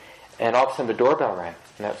home, and all of a sudden the doorbell rang.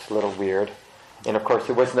 And that's a little weird. And of course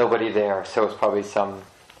there was nobody there, so it was probably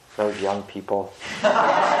those young people.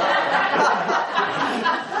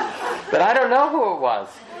 But I don't know who it was.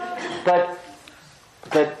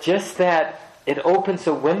 But just that it opens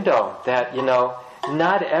a window that,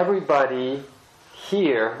 not everybody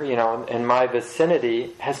here, in my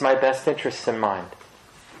vicinity has my best interests in mind.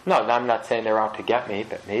 No, I'm not saying they're out to get me,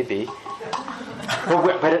 but maybe.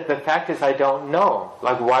 But the fact is, I don't know.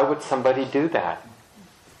 Like, why would somebody do that?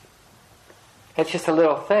 It's just a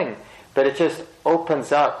little thing, but it just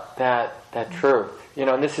opens up that truth.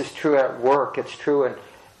 And this is true at work. It's true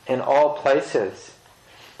in all places.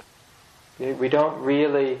 We don't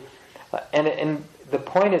really... And the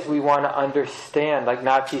point is, we want to understand, like,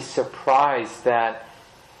 not be surprised that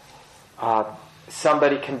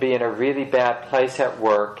somebody can be in a really bad place at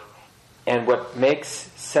work, and what makes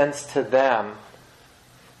sense to them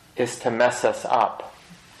is to mess us up.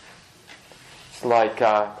 It's like,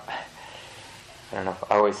 I don't know,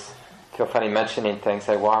 I always feel funny mentioning things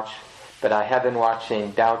I watch, but I have been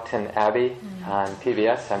watching Downton Abbey on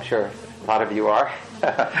PBS. I'm sure a lot of you are.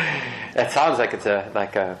 It sounds like it's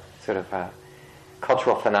a sort of a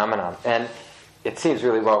cultural phenomenon, and it seems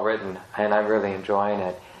really well written, and I'm really enjoying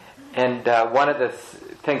it. And one of the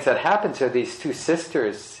things that happens are these two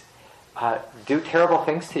sisters do terrible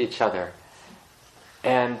things to each other,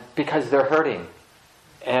 and because they're hurting,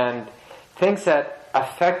 and things that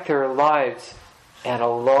affect their lives in a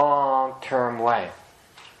long-term way,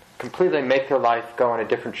 completely make their life go in a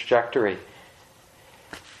different trajectory.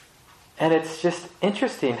 And it's just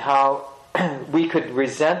interesting how we could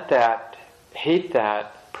resent that, hate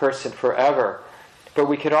that person forever, but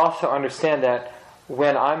we could also understand that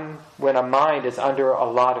when a mind is under a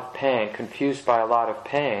lot of pain, confused by a lot of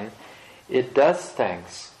pain, it does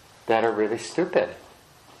things that are really stupid,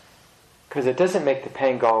 because it doesn't make the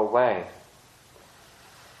pain go away.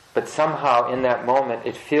 But somehow in that moment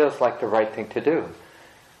it feels like the right thing to do.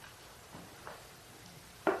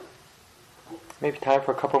 Maybe time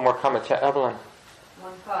for a couple more comments. Yeah, Evelyn.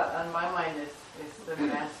 One thought on my mind is the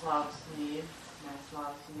Maslow's needs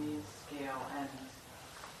scale, and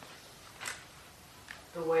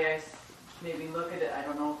the way I maybe look at it, I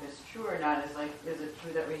don't know if it's true or not, is like, is it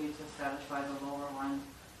true that we need to satisfy the lower one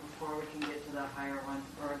before we can get to the higher one,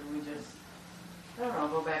 or do we just, I don't know,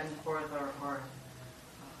 go back and forth, or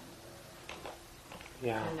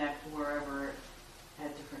connect wherever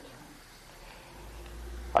at different times?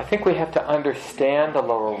 I think we have to understand the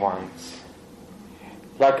lower ones.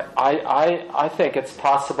 Like, I think it's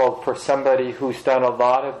possible for somebody who's done a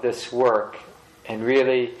lot of this work and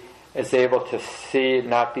really is able to see,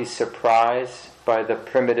 not be surprised by the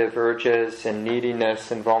primitive urges and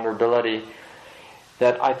neediness and vulnerability,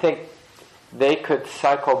 that I think they could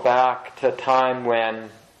cycle back to a time when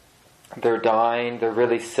they're dying, they're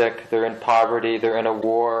really sick, they're in poverty, they're in a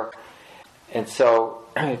war, and so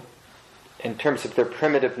in terms of their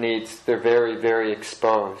primitive needs, they're very, very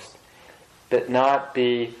exposed. But not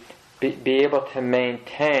be able to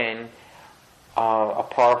maintain a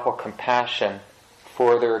powerful compassion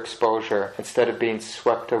for their exposure instead of being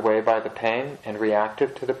swept away by the pain and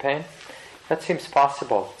reactive to the pain. That seems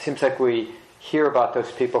possible. It seems like we hear about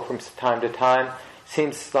those people from time to time.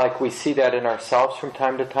 Seems like we see that in ourselves from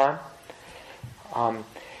time to time.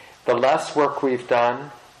 The less work we've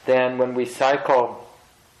done, then when we cycle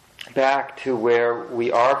back to where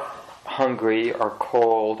we are hungry or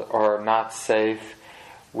cold or not safe,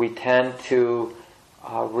 we tend to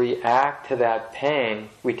react to that pain.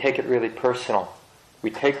 We take it really personal. We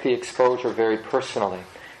take the exposure very personally.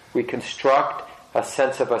 We construct a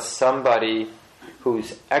sense of a somebody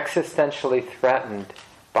who's existentially threatened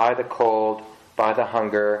by the cold, by the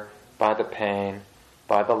hunger, by the pain,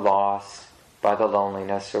 by the loss, by the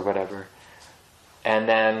loneliness or whatever. And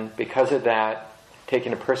then because of that,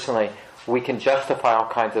 taking it personally, we can justify all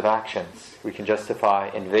kinds of actions. We can justify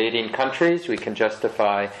invading countries. We can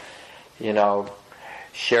justify,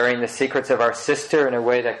 sharing the secrets of our sister in a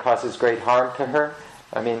way that causes great harm to her.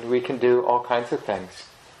 I mean, we can do all kinds of things.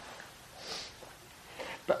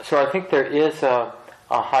 So I think there is a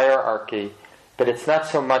hierarchy, but it's not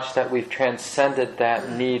so much that we've transcended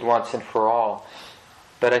that need once and for all,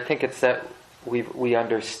 but I think it's that we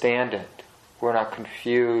understand it. We're not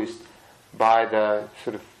confused by the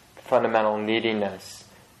sort of fundamental neediness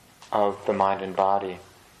of the mind and body,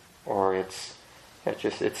 or its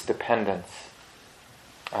dependence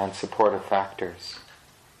on supportive factors.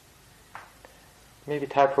 Maybe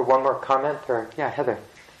time for one more comment, or Heather.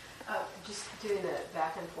 Just doing the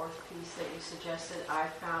back and forth piece that you suggested, I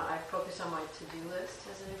focus on my to-do list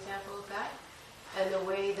as an example of that, and the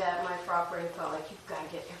way that my frog brain felt like you've got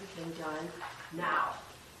to get everything done now.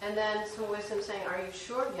 And then some wisdom saying, are you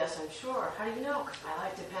sure? Yes, I'm sure. How do you know? Because my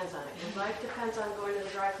life depends on it. Your life depends on going to the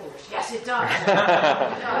dry cleaners. Yes, it does. It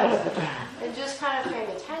does. And just kind of paying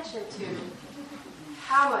attention to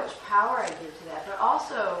how much power I give to that, but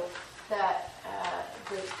also that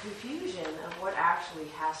the confusion of what actually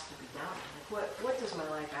has to be done. Like what does my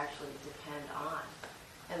life actually depend on?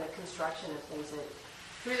 And the construction of things that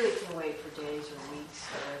really can wait for days or weeks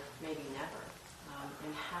or maybe never.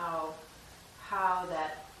 And how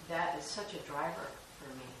that is such a driver for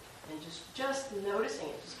me. And just noticing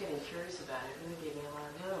it, just getting curious about it, really gave me a lot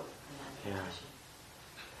of room in that meditation.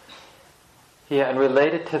 Yeah, and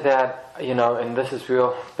related to that, and this has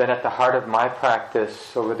been at the heart of my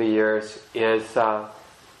practice over the years, is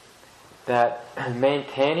that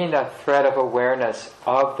maintaining a thread of awareness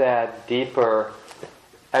of that deeper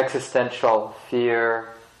existential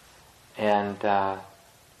fear and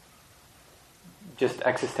just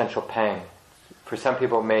existential pain. For some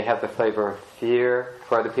people it may have the flavor of fear,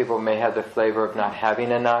 for other people it may have the flavor of not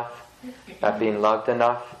having enough, not being loved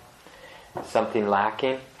enough, something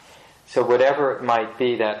lacking. So whatever it might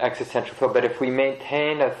be, that existential feel, but if we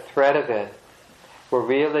maintain a thread of it, we're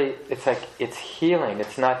really, it's healing.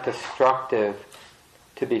 It's not destructive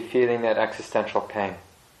to be feeling that existential pain.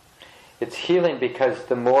 It's healing because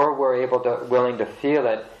the more we're willing to feel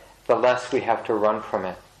it, the less we have to run from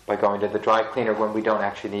it by going to the dry cleaner when we don't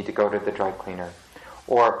actually need to go to the dry cleaner.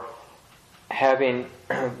 Or having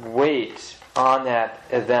weight on that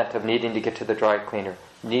event of needing to get to the dry cleaner,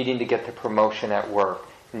 needing to get the promotion at work,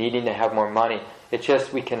 needing to have more money. It's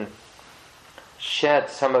just we can shed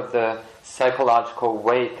some of the psychological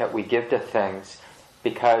weight that we give to things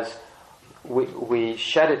because we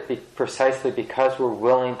shed it precisely because we're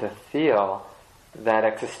willing to feel that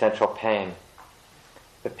existential pain,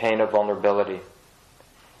 the pain of vulnerability.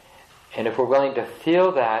 And if we're willing to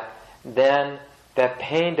feel that, then that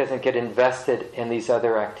pain doesn't get invested in these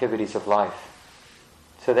other activities of life.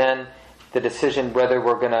 So then the decision whether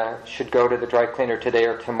should go to the dry cleaner today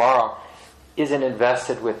or tomorrow isn't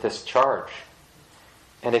invested with this charge.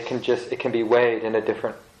 And it can be weighed in a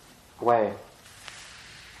different way.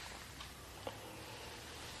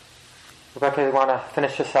 Rebecca, you want to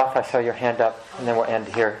finish this off? I saw your hand up, and then we'll end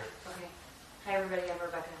here. Okay. Hi, everybody. I'm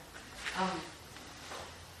Rebecca.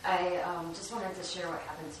 I just wanted to share what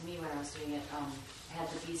happened to me when I was doing it. I had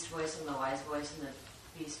the beast voice and the wise voice, and the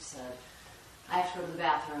beast said, I have to go to the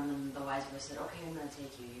bathroom, and the wise voice said, okay, I'm going to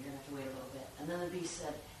take you. You're going to have to wait a little bit. And then the beast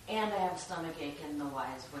said, and I have a stomach ache, and the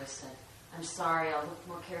wise voice said, I'm sorry, I'll look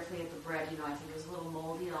more carefully at the bread. I think it was a little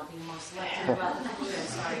moldy, and I'll be more selective about the food. I'm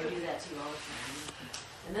sorry, I do that to you all the time.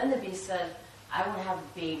 And then the beast said, I want to have a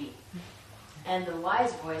baby. And the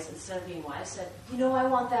wise voice, instead of being wise, said, I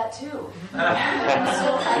want that too. And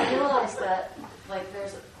so I realized that,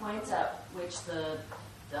 there's points at which the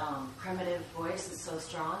primitive voice is so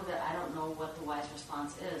strong that I don't know what the wise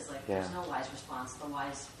response is. There's no wise response. The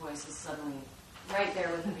wise voice is suddenly right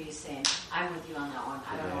there with the beast saying, I'm with you on that one.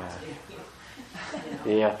 I don't know what to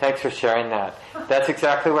do. Yeah, thanks for sharing that. That's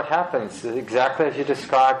exactly what happens. Exactly as you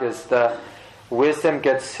described, is the wisdom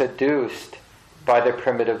gets seduced by the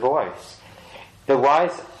primitive voice. The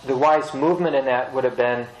wise movement in that would have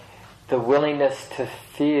been the willingness to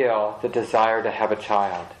feel the desire to have a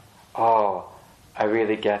child. Oh, I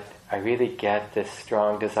really get this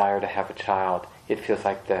strong desire to have a child. It feels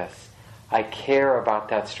like this. I care about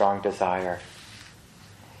that strong desire.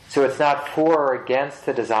 So it's not for or against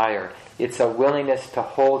the desire. It's a willingness to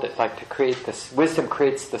hold it, to create this. Wisdom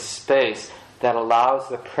creates the space that allows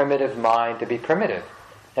the primitive mind to be primitive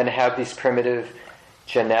and have these primitive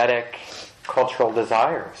genetic, cultural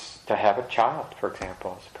desires to have a child, for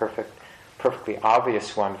example. It's a perfectly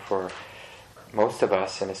obvious one for most of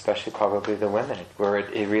us, and especially probably the women, where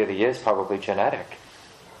it really is probably genetic.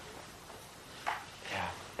 Yeah.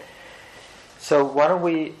 So why don't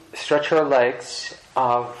we stretch our legs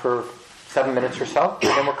for 7 minutes or so,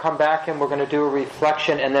 and then we'll come back and we're going to do a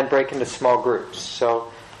reflection and then break into small groups.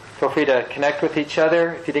 So feel free to connect with each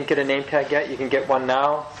other. If you didn't get a name tag yet, you can get one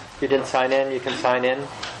now. If you didn't sign in, you can sign in.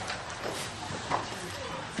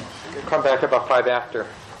 We'll come back about 5 after.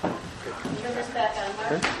 Turn this back on,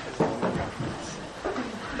 Mark.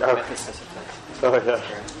 Oh,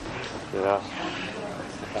 yeah.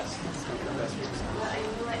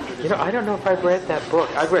 I don't know if I've read that book.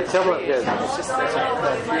 I've read several of his.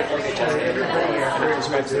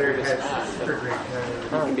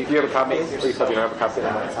 Do you have a copy? Or you said you don't have a copy?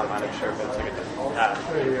 It's online, I'm sure,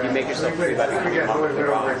 but you make yourself free by the the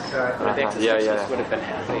exercises would have been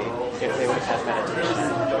happy if they would have had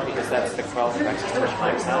meditation, because that's the quality of exercise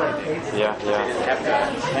lifestyle. Yeah.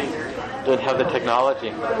 Didn't have the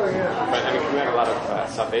technology. But we had a lot of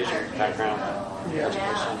South Asian background,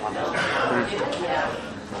 education and whatnot.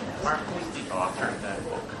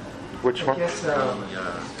 Which one?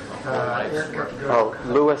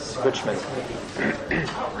 Lewis Richmond.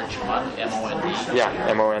 Richmond, M-O-N-D. Yeah,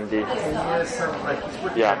 M-O-N-D.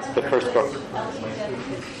 Yeah, it's the first book.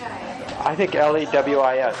 I think Lewis, yeah.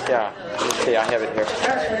 Let's see, I have it here.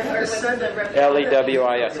 Lewis, yeah,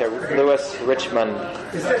 Lewis Richmond.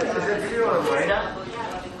 Is it video online?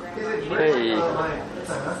 Hey. I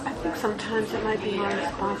think sometimes it might be more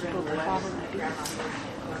responsible to follow the beats.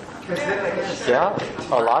 Yeah,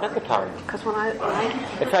 a lot of the time. Because when I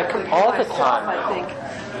In fact, all the time. I think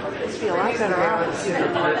it'd be a lot better off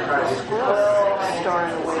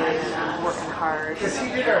storing away and working hard.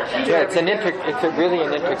 Yeah, it's really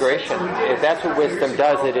an integration. That's what wisdom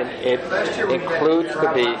does. It includes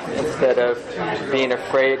the beast instead of being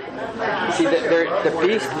afraid. See, the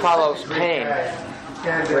beast follows pain,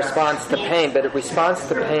 responds to pain, but it responds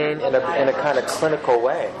to pain in a kind of clinical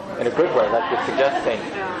way, in a good way, like you're suggesting.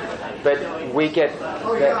 But we get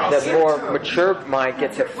the more mature mind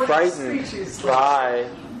gets frightened by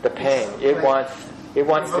the pain. It wants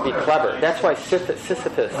to be clever. That's why Sisyphus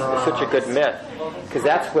is such a good myth, because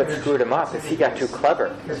that's what screwed him up. Is he got too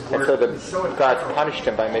clever, and so the gods punished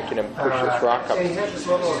him by making him push this rock up. How he got to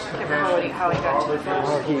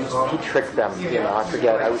Well, he tricked them. I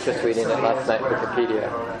forget. I was just reading it last night in Wikipedia.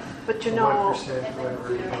 But you know,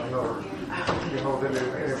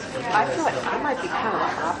 I feel like I might be kind of the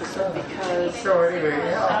opposite because So anyway,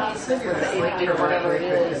 yeah, with the ADD or whatever it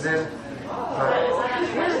is, and then it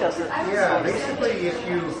really doesn't yeah, basically if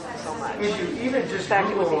you even just In fact,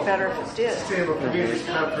 it would be Google better if it did. Sustainable Communities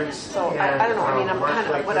Conference. So I don't know. I mean,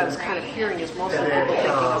 what I was kind of hearing is most of the people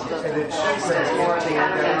thinking of the beast as more of the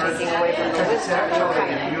enemy taking away from the wisdom. You're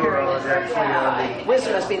kind of hearing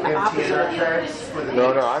wisdom as being the opposite of the.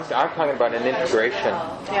 No, I'm talking about an integration.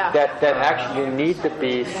 Yeah. That actually you need the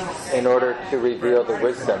beast in order to reveal the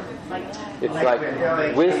wisdom. It's like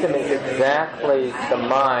wisdom is exactly the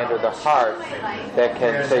mind or the heart that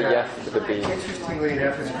can say yes to the beast. Interestingly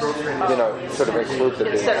enough, his girlfriend Sort of include the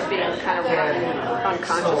beast. Instead of being kind of run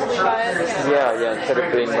unconsciously by it. Yeah, instead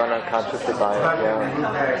of being run unconsciously by it,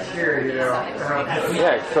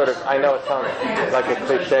 Yeah, it's sort of, I know it sounds like a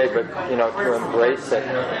cliche, but, to embrace it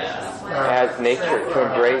as nature, to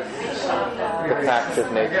embrace the facts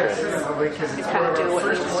of nature. You kind of do what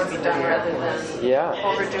needs to be done rather than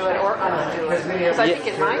overdo it or underdo it. Because I think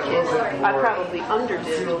in my case, I probably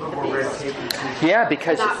underdid the beast. Yeah,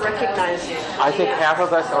 because Not recognizing. I think half of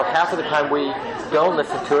the time we don't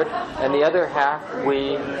listen to it, and the other half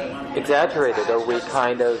we exaggerate it, or we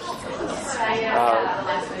kind of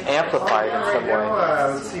amplify it in some way.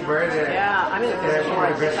 Yeah, I'm in a position where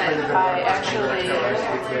I actually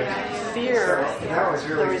fear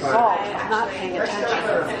the result of not paying attention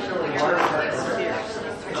to fear.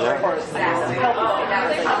 Or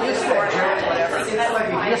healthy fear, whatever.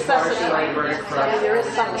 Necessity. There is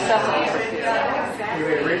some necessity.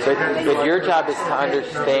 But your job is to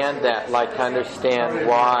understand that, like to understand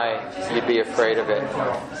why you'd be afraid of it.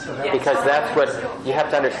 Because that's what, you have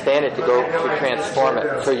to understand it to transform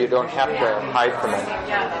it, so you don't have to hide from it.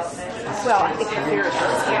 Well, I think the fear is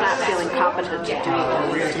not feeling competent to do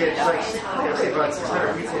we're going to get about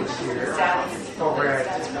 600 people this year over at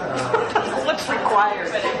what's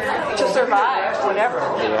required to survive, whatever.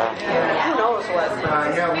 Yeah. Who knows what? we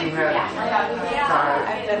had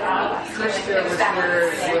Krista was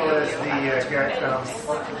here as well as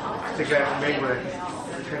the guy from England,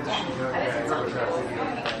 the transition young guy who was out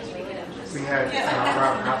there. We had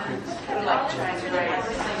Rob Hopkins.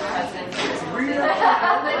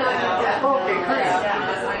 Okay, great.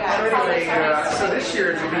 So anyway, so this year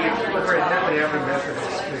it'll be over at Heavenly Ever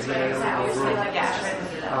Methodist because they have a little room.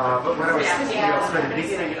 But what I was thinking of for the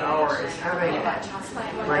beginning hour is having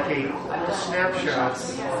like a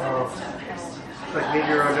snapshots of like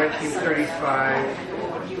maybe around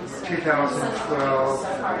 1935, 2012,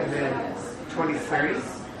 and then 2030.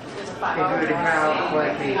 And we would have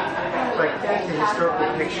like a historical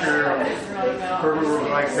picture of where we were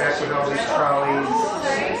like back with all these trolleys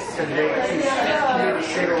and maybe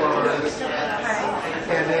sing-alongs,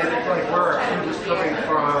 and then like where our food was coming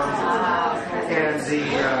from, and the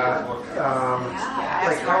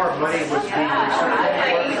like how our money was being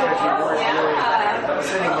recycled because we weren't really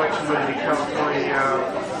sending much money to California now.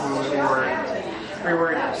 We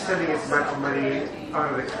weren't sending as much money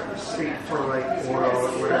out of the state for like oil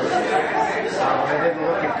or whatever. And then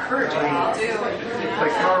look currently,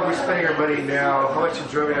 like how are we spending our money now? How much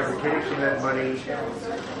enjoyment are we getting from that money?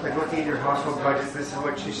 Like looking at your household budget, this is how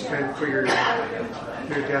much you spend for your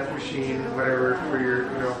death machine, whatever, for your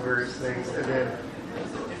various things, and then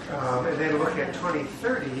look at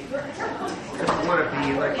 2030. If we want to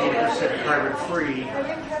be like 80% carbon free.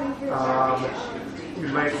 We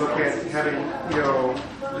might look at having,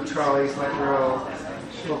 the trolleys like real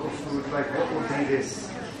local food, like what will be this,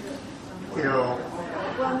 how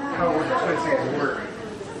would the 20 things work?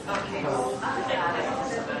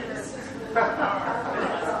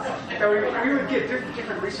 we would get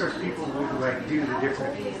different resource people who would like do the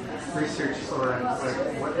different research on like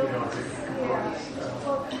what the components.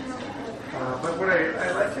 But what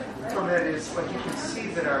I like from that is like you can see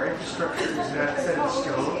that our infrastructure is not set in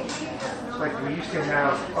stone. Like we used to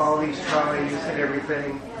have all these trolleys and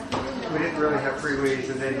everything. We didn't really have freeways,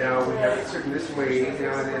 and then now we have it certain this way, and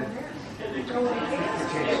then we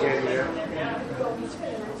change again,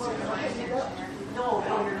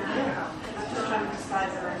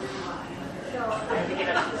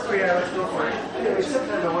 So yeah, let's go for it. Anyway,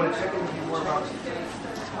 sometimes I want to check in with you more about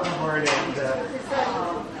Unborn and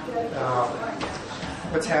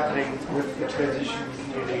what's happening with the transition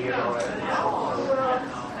community and all that.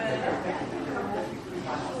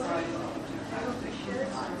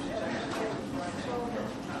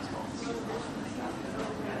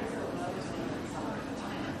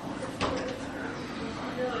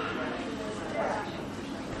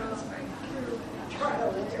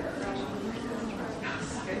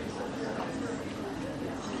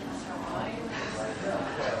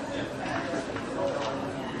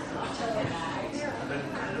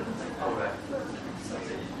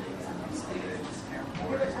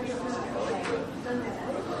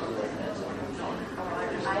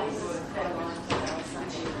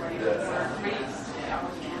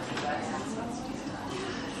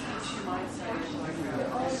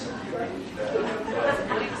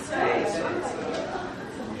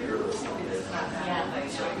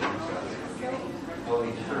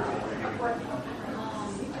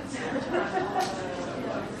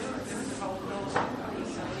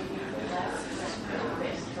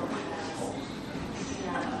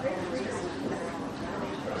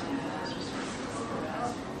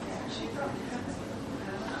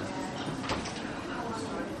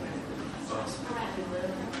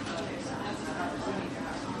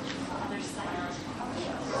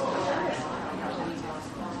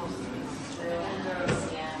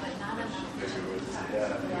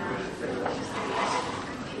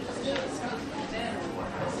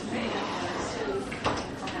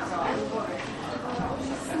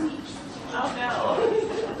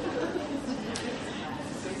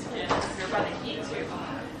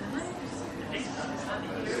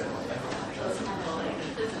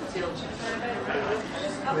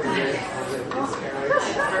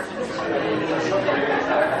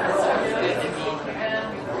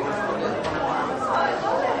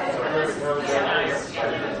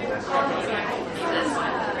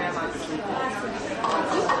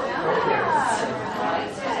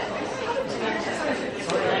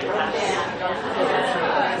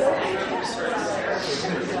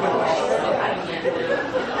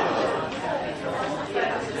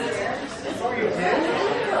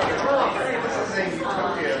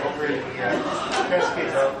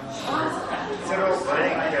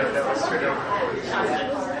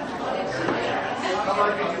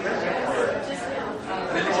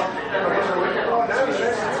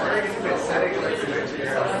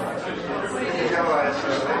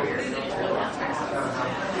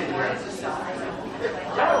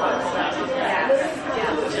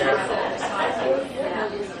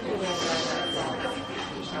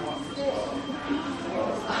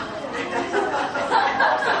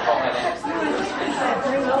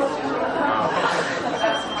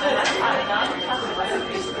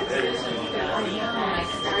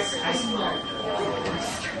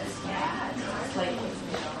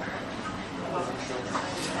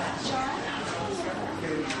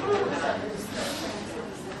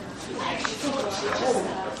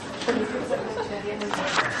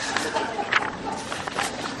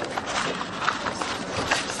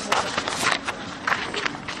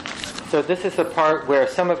 So this is the part where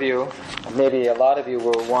some of you, maybe a lot of you,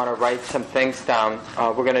 will want to write some things down.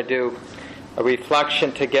 We're going to do a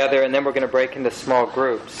reflection together, and then we're going to break into small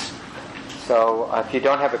groups. So if you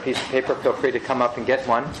don't have a piece of paper, feel free to come up and get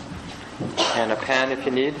one, and a pen if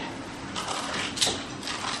you need.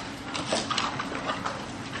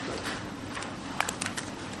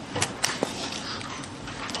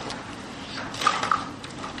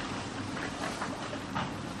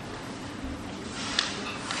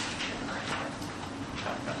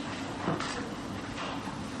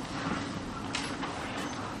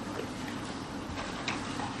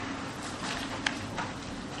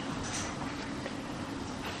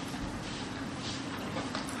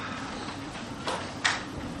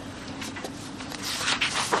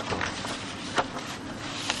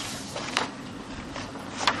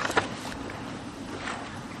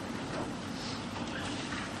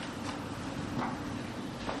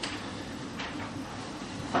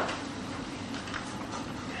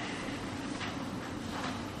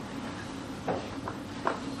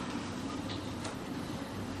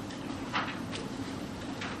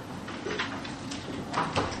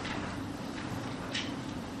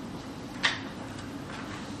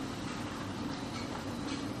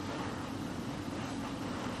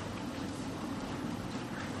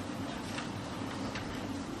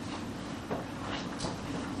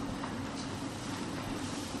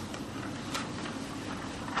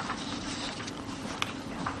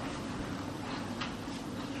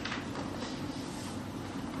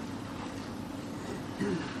 So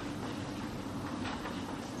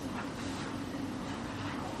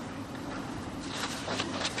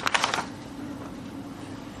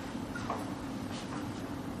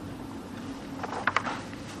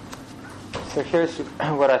here's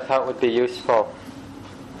what I thought would be useful.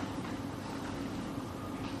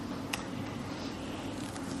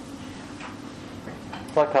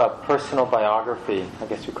 It's like a personal biography. I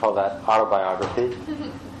guess we call that autobiography.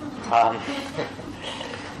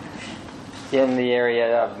 In the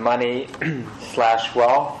area of money /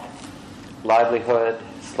 wealth, livelihood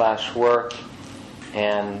 / work,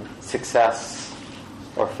 and success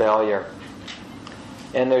or failure.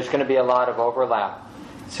 And there's going to be a lot of overlap.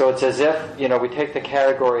 So it's as if, we take the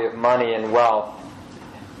category of money and wealth,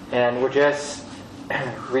 and we're just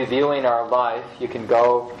reviewing our life. You can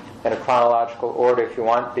go in a chronological order if you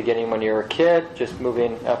want, beginning when you were a kid, just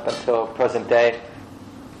moving up until present day.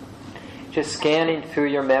 Just scanning through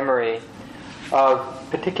your memory of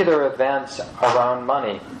particular events around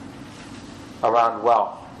money, around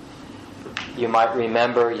wealth. You might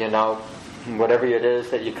remember, whatever it is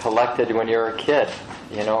that you collected when you were a kid,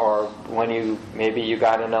 or when you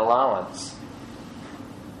got an allowance,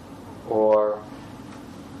 or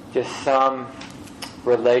just some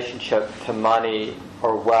relationship to money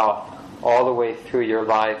or wealth all the way through your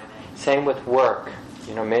life. Same with work.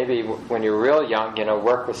 Maybe when you were real young,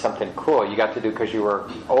 work was something cool you got to do because you were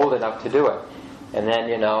old enough to do it. And then,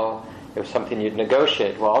 it was something you'd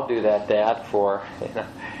negotiate. Well, I'll do that, Dad, for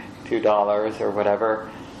 $2 or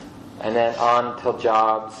whatever. And then on till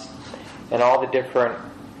jobs and all the different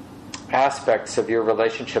aspects of your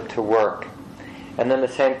relationship to work. And then the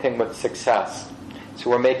same thing with success. So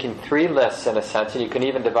we're making 3 lists in a sense, and you can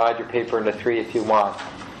even divide your paper into 3 if you want.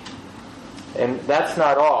 And that's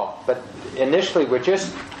not all, but initially we're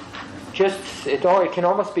it can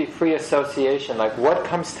almost be free association, like what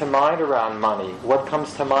comes to mind around money, what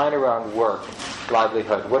comes to mind around work,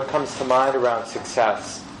 livelihood, what comes to mind around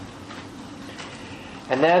success.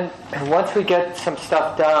 And then once we get some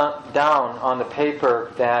stuff down on the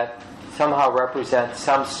paper that somehow represents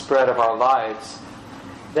some spread of our lives,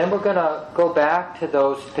 then we're going to go back to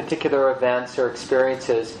those particular events or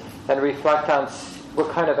experiences and reflect on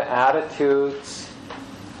what kind of attitudes,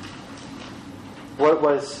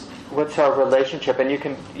 what's our relationship. And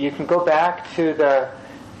you can go back to the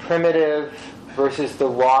primitive versus the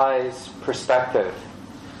wise perspective.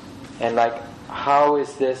 And how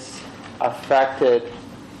is this affected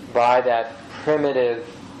by that primitive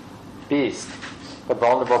beast, the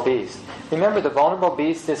vulnerable beast? Remember, the vulnerable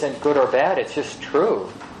beast isn't good or bad, it's just true.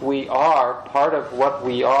 We are, part of what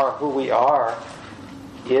we are, who we are,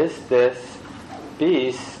 is this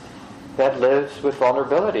beast that lives with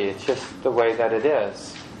vulnerability. It's just the way that it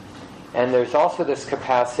is. And there's also this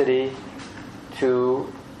capacity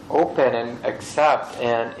to open and accept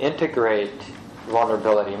and integrate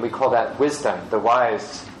vulnerability. And we call that wisdom, the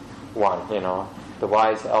wise one, the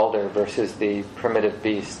wise elder versus the primitive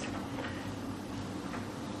beast.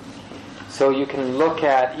 So you can look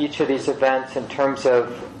at each of these events in terms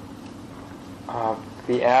of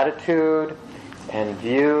the attitude and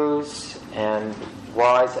views and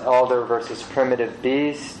wise elder versus primitive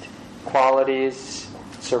beast, qualities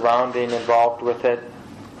surrounding, involved with it.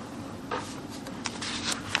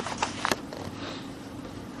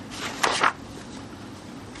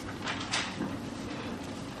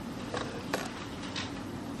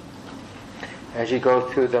 As you go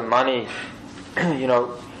through the money,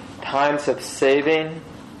 times of saving,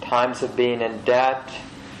 times of being in debt,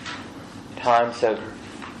 times of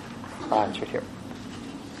it's right here.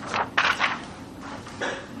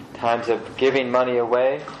 Times of giving money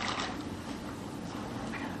away.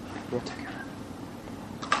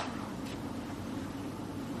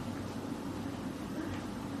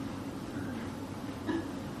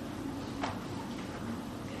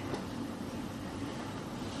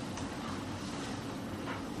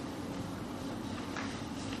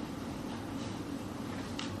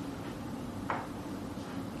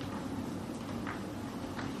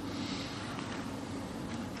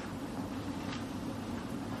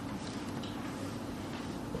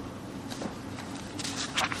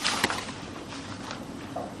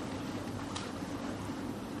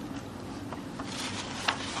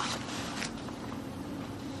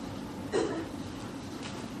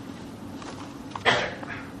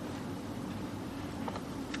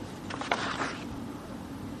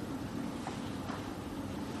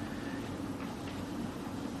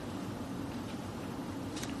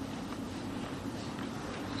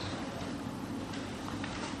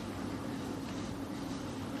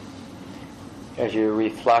 As you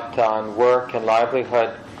reflect on work and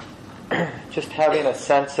livelihood, just having a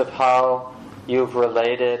sense of how you've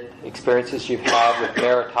related, experiences you've had with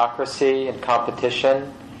meritocracy and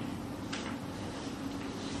competition,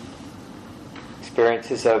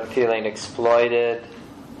 experiences of feeling exploited,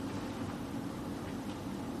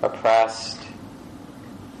 oppressed.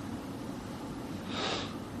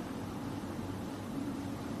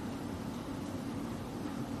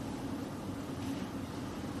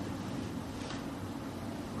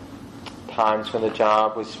 Times when the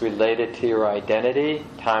job was related to your identity,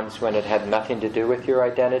 times when it had nothing to do with your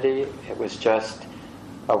identity, it was just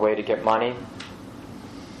a way to get money.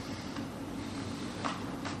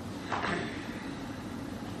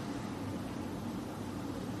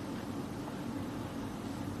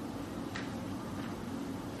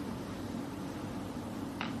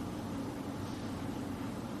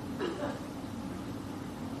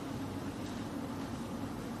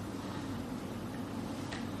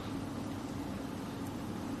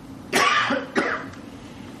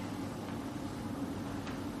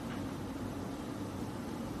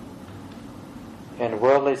 And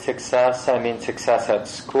worldly success, I mean success at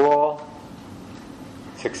school,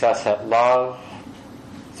 success at love,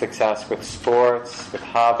 success with sports, with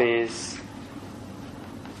hobbies.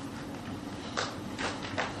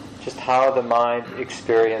 Just how the mind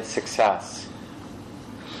experienced success.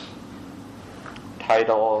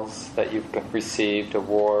 Titles that you've received,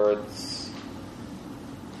 awards,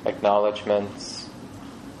 acknowledgments.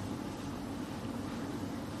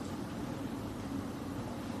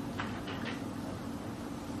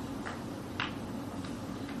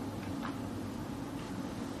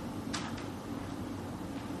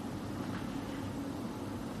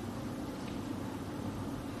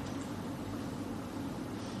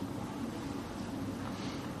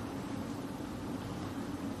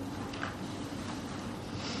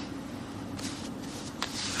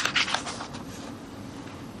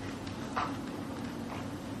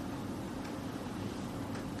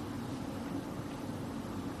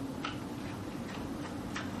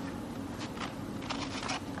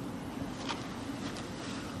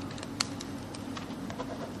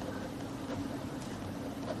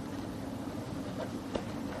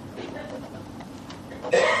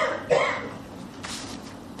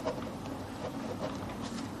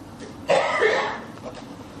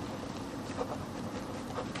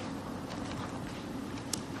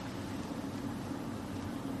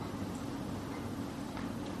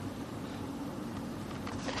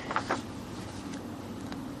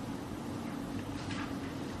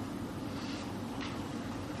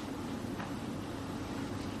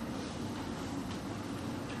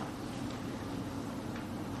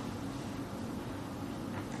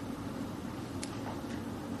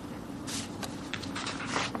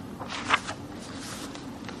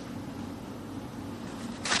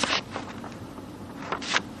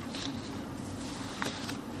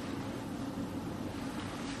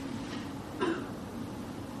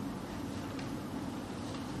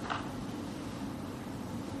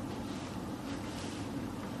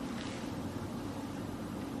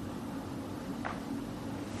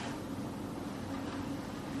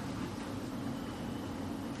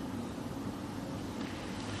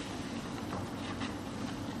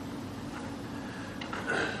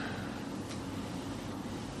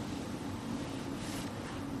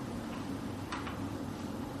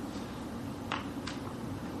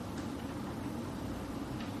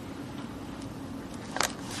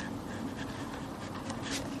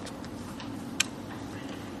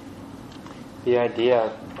 The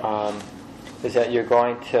idea is that you're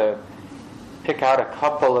going to pick out a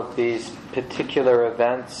couple of these particular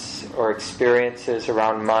events or experiences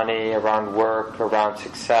around money, around work, around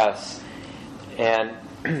success, and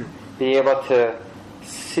be able to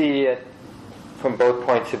see it from both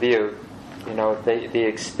points of view. You know, the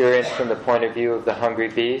experience from the point of view of the hungry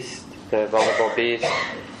beast, the vulnerable beast,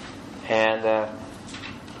 and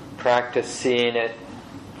practice seeing it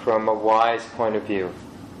from a wise point of view.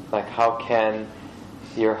 Like, how can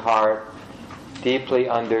your heart deeply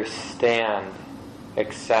understand,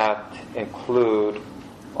 accept, include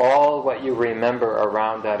all what you remember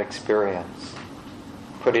around that experience,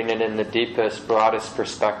 putting it in the deepest, broadest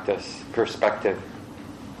perspective.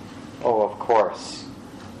 Oh, of course.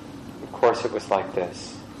 Of course it was like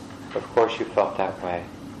this. Of course you felt that way.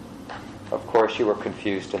 Of course you were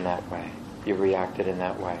confused in that way. You reacted in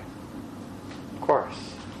that way. Of course.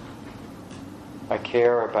 I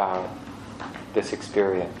care about this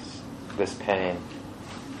experience, this pain,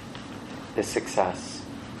 this success.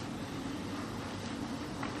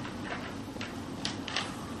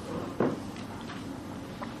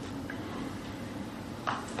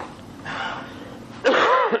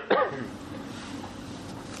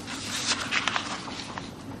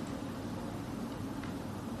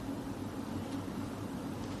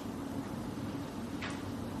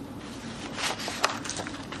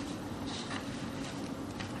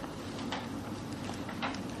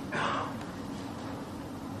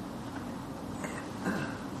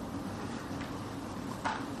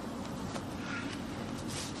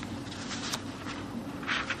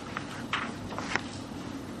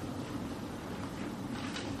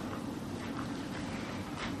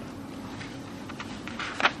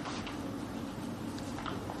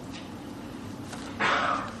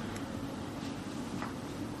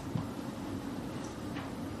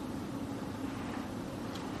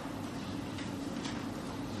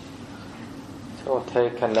 So we'll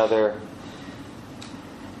take another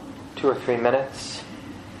 2 or 3 minutes.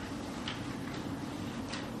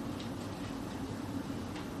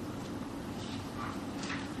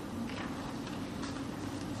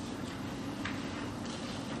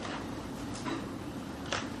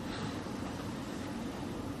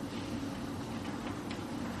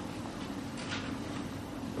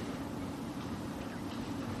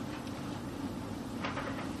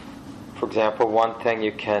 For example, one thing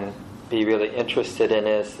you can be really interested in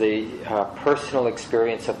is the personal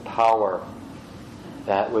experience of power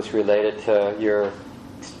that was related to your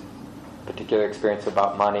particular experience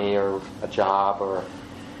about money or a job or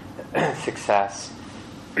success.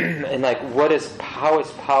 And like, how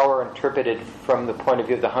is power interpreted from the point of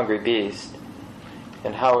view of the hungry beast?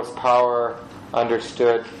 And how is power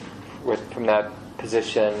understood from that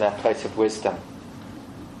position, that place of wisdom?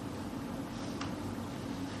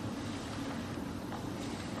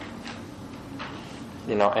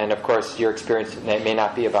 And of course your experience may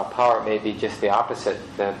not be about power, it may be just the opposite,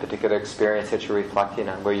 the particular experience that you're reflecting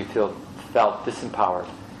on, where you felt disempowered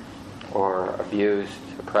or abused,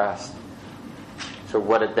 oppressed. So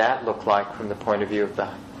what did that look like from the point of view of the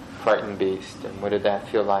frightened beast? And what did that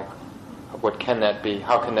feel like? What can that be?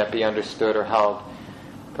 How can that be understood or held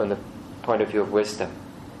from the point of view of wisdom?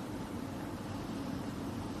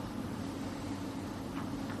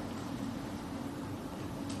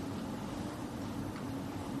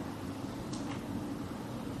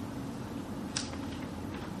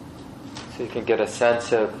 So you can get a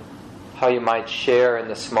sense of how you might share in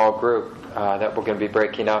the small group that we're going to be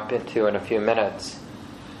breaking up into in a few minutes.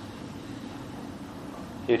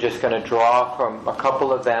 You're just going to draw from a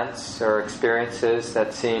couple events or experiences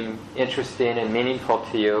that seem interesting and meaningful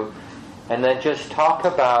to you, and then just talk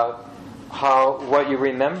about what you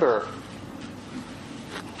remember,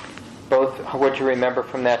 both what you remember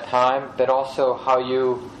from that time, but also how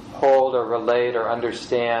you hold or relate or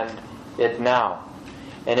understand it now.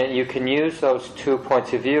 And you can use those 2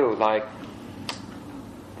 points of view, like,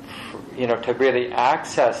 to really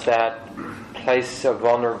access that place of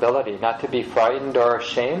vulnerability, not to be frightened or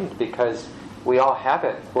ashamed, because we all have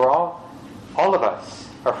it. All of us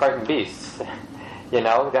are frightened beasts,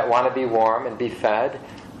 that want to be warm and be fed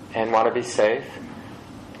and want to be safe.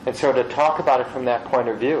 And so to talk about it from that point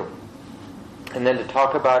of view, and then to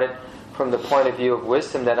talk about it from the point of view of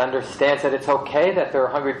wisdom that understands that it's okay that there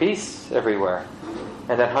are hungry beasts everywhere.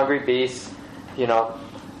 And that hungry beasts,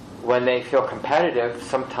 when they feel competitive,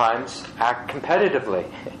 sometimes act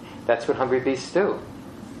competitively. That's what hungry beasts do.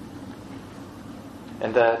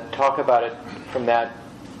 And to talk about it from that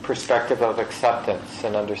perspective of acceptance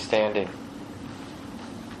and understanding.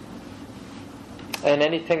 And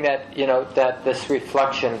anything that, that this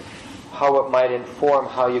reflection, how it might inform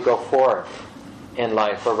how you go forward in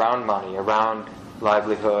life, around money, around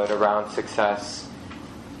livelihood, around success.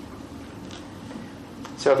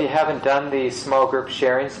 So if you haven't done these small group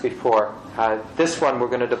sharings before, this one we're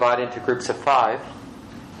going to divide into groups of 5,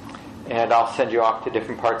 and I'll send you off to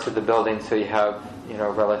different parts of the building so you have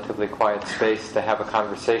relatively quiet space to have a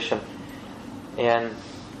conversation. And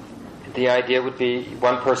the idea would be,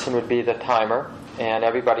 one person would be the timer, and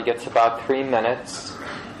everybody gets about 3 minutes,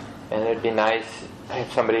 and it'd be nice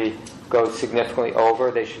if somebody goes significantly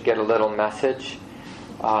over, they should get a little message,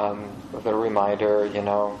 a little reminder,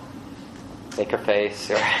 make a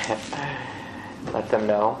face or let them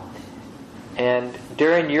know. And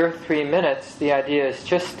during your 3 minutes, the idea is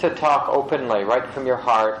just to talk openly, right from your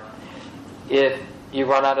heart. If you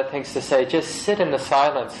run out of things to say, just sit in the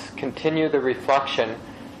silence, continue the reflection,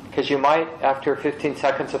 because you might, after 15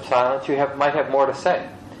 seconds of silence, might have more to say.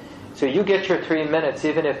 So you get your 3 minutes,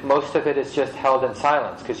 even if most of it is just held in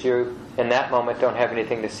silence, because you, in that moment, don't have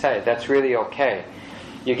anything to say. That's really okay.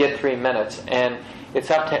 You get 3 minutes, and it's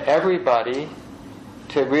up to everybody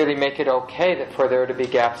to really make it okay for there to be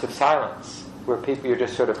gaps of silence, where you're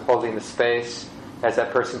just sort of holding the space as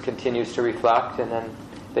that person continues to reflect, and then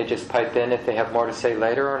they just pipe in if they have more to say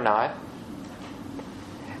later or not.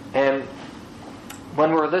 And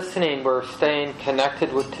when we're listening, we're staying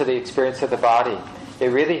connected to the experience of the body. It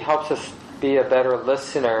really helps us be a better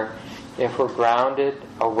listener if we're grounded,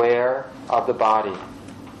 aware of the body.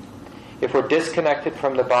 If we're disconnected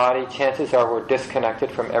from the body, chances are we're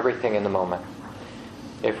disconnected from everything in the moment.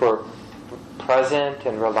 If we're present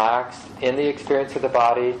and relaxed in the experience of the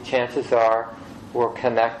body, chances are we're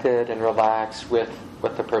connected and relaxed with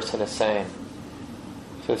what the person is saying.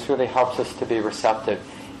 So this really helps us to be receptive.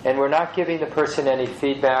 And we're not giving the person any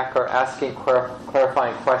feedback or asking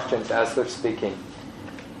clarifying questions as they're speaking.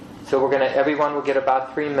 So everyone will get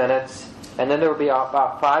about 3 minutes, And then there will be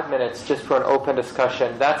about 5 minutes just for an open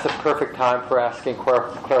discussion. That's a perfect time for asking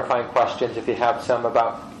clarifying questions if you have some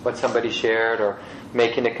about what somebody shared, or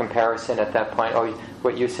making a comparison at that point. Oh,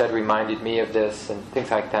 what you said reminded me of this, and things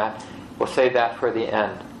like that. We'll save that for the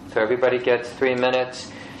end. So everybody gets 3 minutes,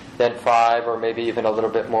 then 5, or maybe even a little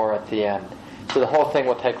bit more at the end. So the whole thing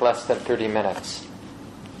will take less than 30 minutes.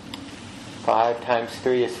 5 times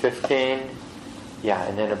 3 is 15. Yeah,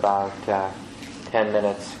 and then about 10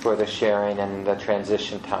 minutes for the sharing and the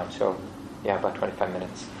transition time. So, yeah, about 25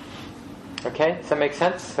 minutes. Okay, does that make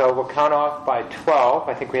sense? So we'll count off by 12.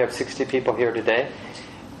 I think we have 60 people here today.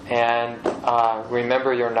 And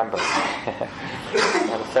remember your number.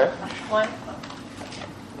 Want to start? 1,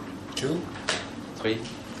 2, 3,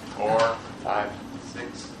 4, 5,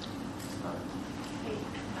 6, 8, 9,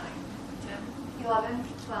 10, 11,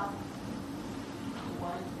 12.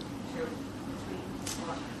 1, 2, 3,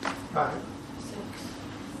 4, 5, 6,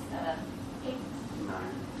 7, 8, 9,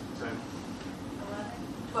 10, 11,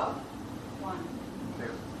 12. 1, 2,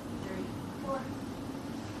 3, 4,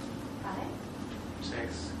 5,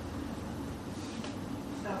 6,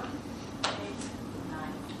 7, 8,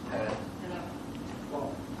 9, 10, 11,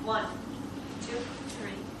 1, 2,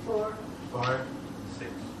 3, 4, 5,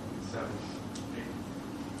 6, 7,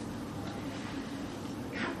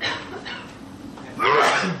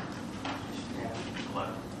 11,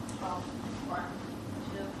 12, 1,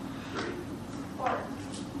 2, 3, 4, 5,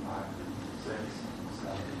 6,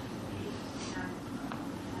 7, 8, 9,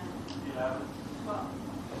 10, 11. 12,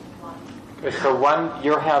 1. Okay, so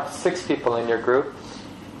you'll have 6 people in your group.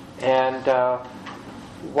 And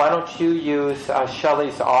why don't you use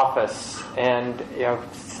Shelley's office? And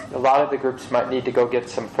a lot of the groups might need to go get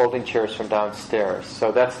some folding chairs from downstairs.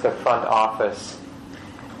 So that's the front office.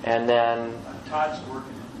 And then... Todd's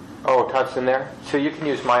working. Oh, Todd's in there? So you can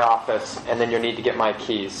use my office, and then you'll need to get my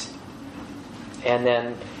keys. And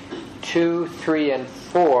then 2, 3, and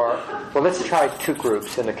 4... Well, let's try 2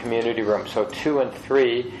 groups in the community room. So 2 and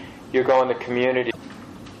 3, you go in the community.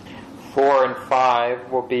 4 and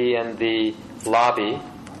 5 will be in the lobby.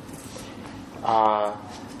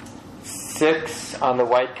 6 on the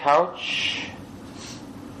white couch.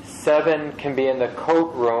 7 can be in the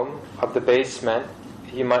coat room of the basement.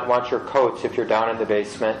 You might want your coats if you're down in the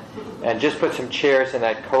basement. And just put some chairs in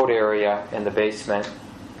that coat area in the basement.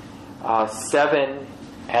 7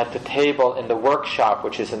 at the table in the workshop,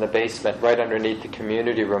 which is in the basement, right underneath the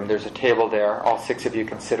community room. There's a table there. All 6 of you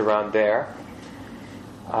can sit around there.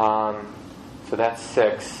 So that's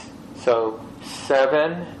 6. So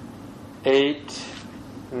 7, 8,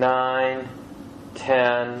 9,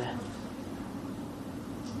 10.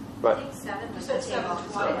 What? 7 was the table.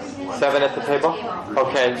 7 at the table?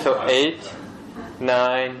 Okay, so 8,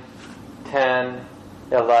 9, 10,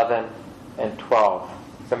 11, and 12.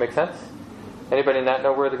 Does that make sense? Anybody not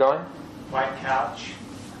know where they're going? White couch.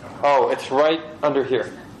 Oh, it's right under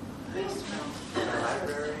here.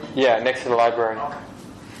 Yeah, next to the library.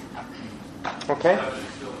 Okay.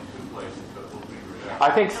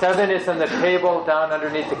 I think 7 is on the table down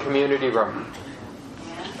underneath the community room.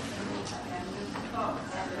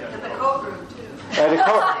 And the coat room, too.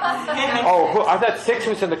 Oh, I thought 6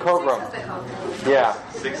 was in the coat room. Yeah.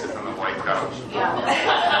 6 is on the white couch.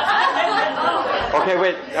 Okay,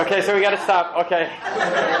 wait. Okay, so we got to stop. Okay.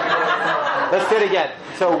 Let's do it again.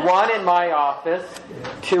 So 1 in my office,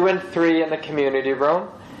 2 and 3 in the community room,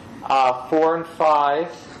 4 and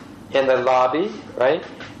 5 in the lobby, right?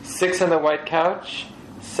 6 on the white couch,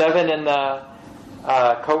 7 in the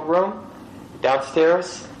coat room,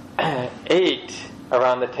 downstairs, 8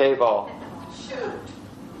 around the table. Shoot.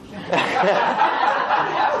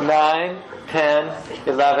 9, 10,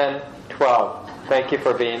 11, 12. Thank you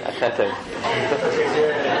for being attentive.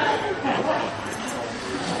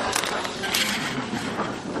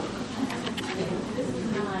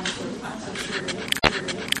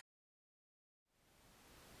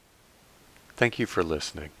 Thank you for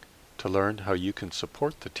listening. To learn how you can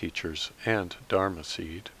support the teachers and Dharma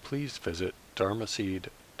Seed, please visit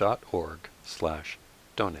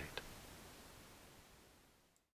dharmaseed.org/donate.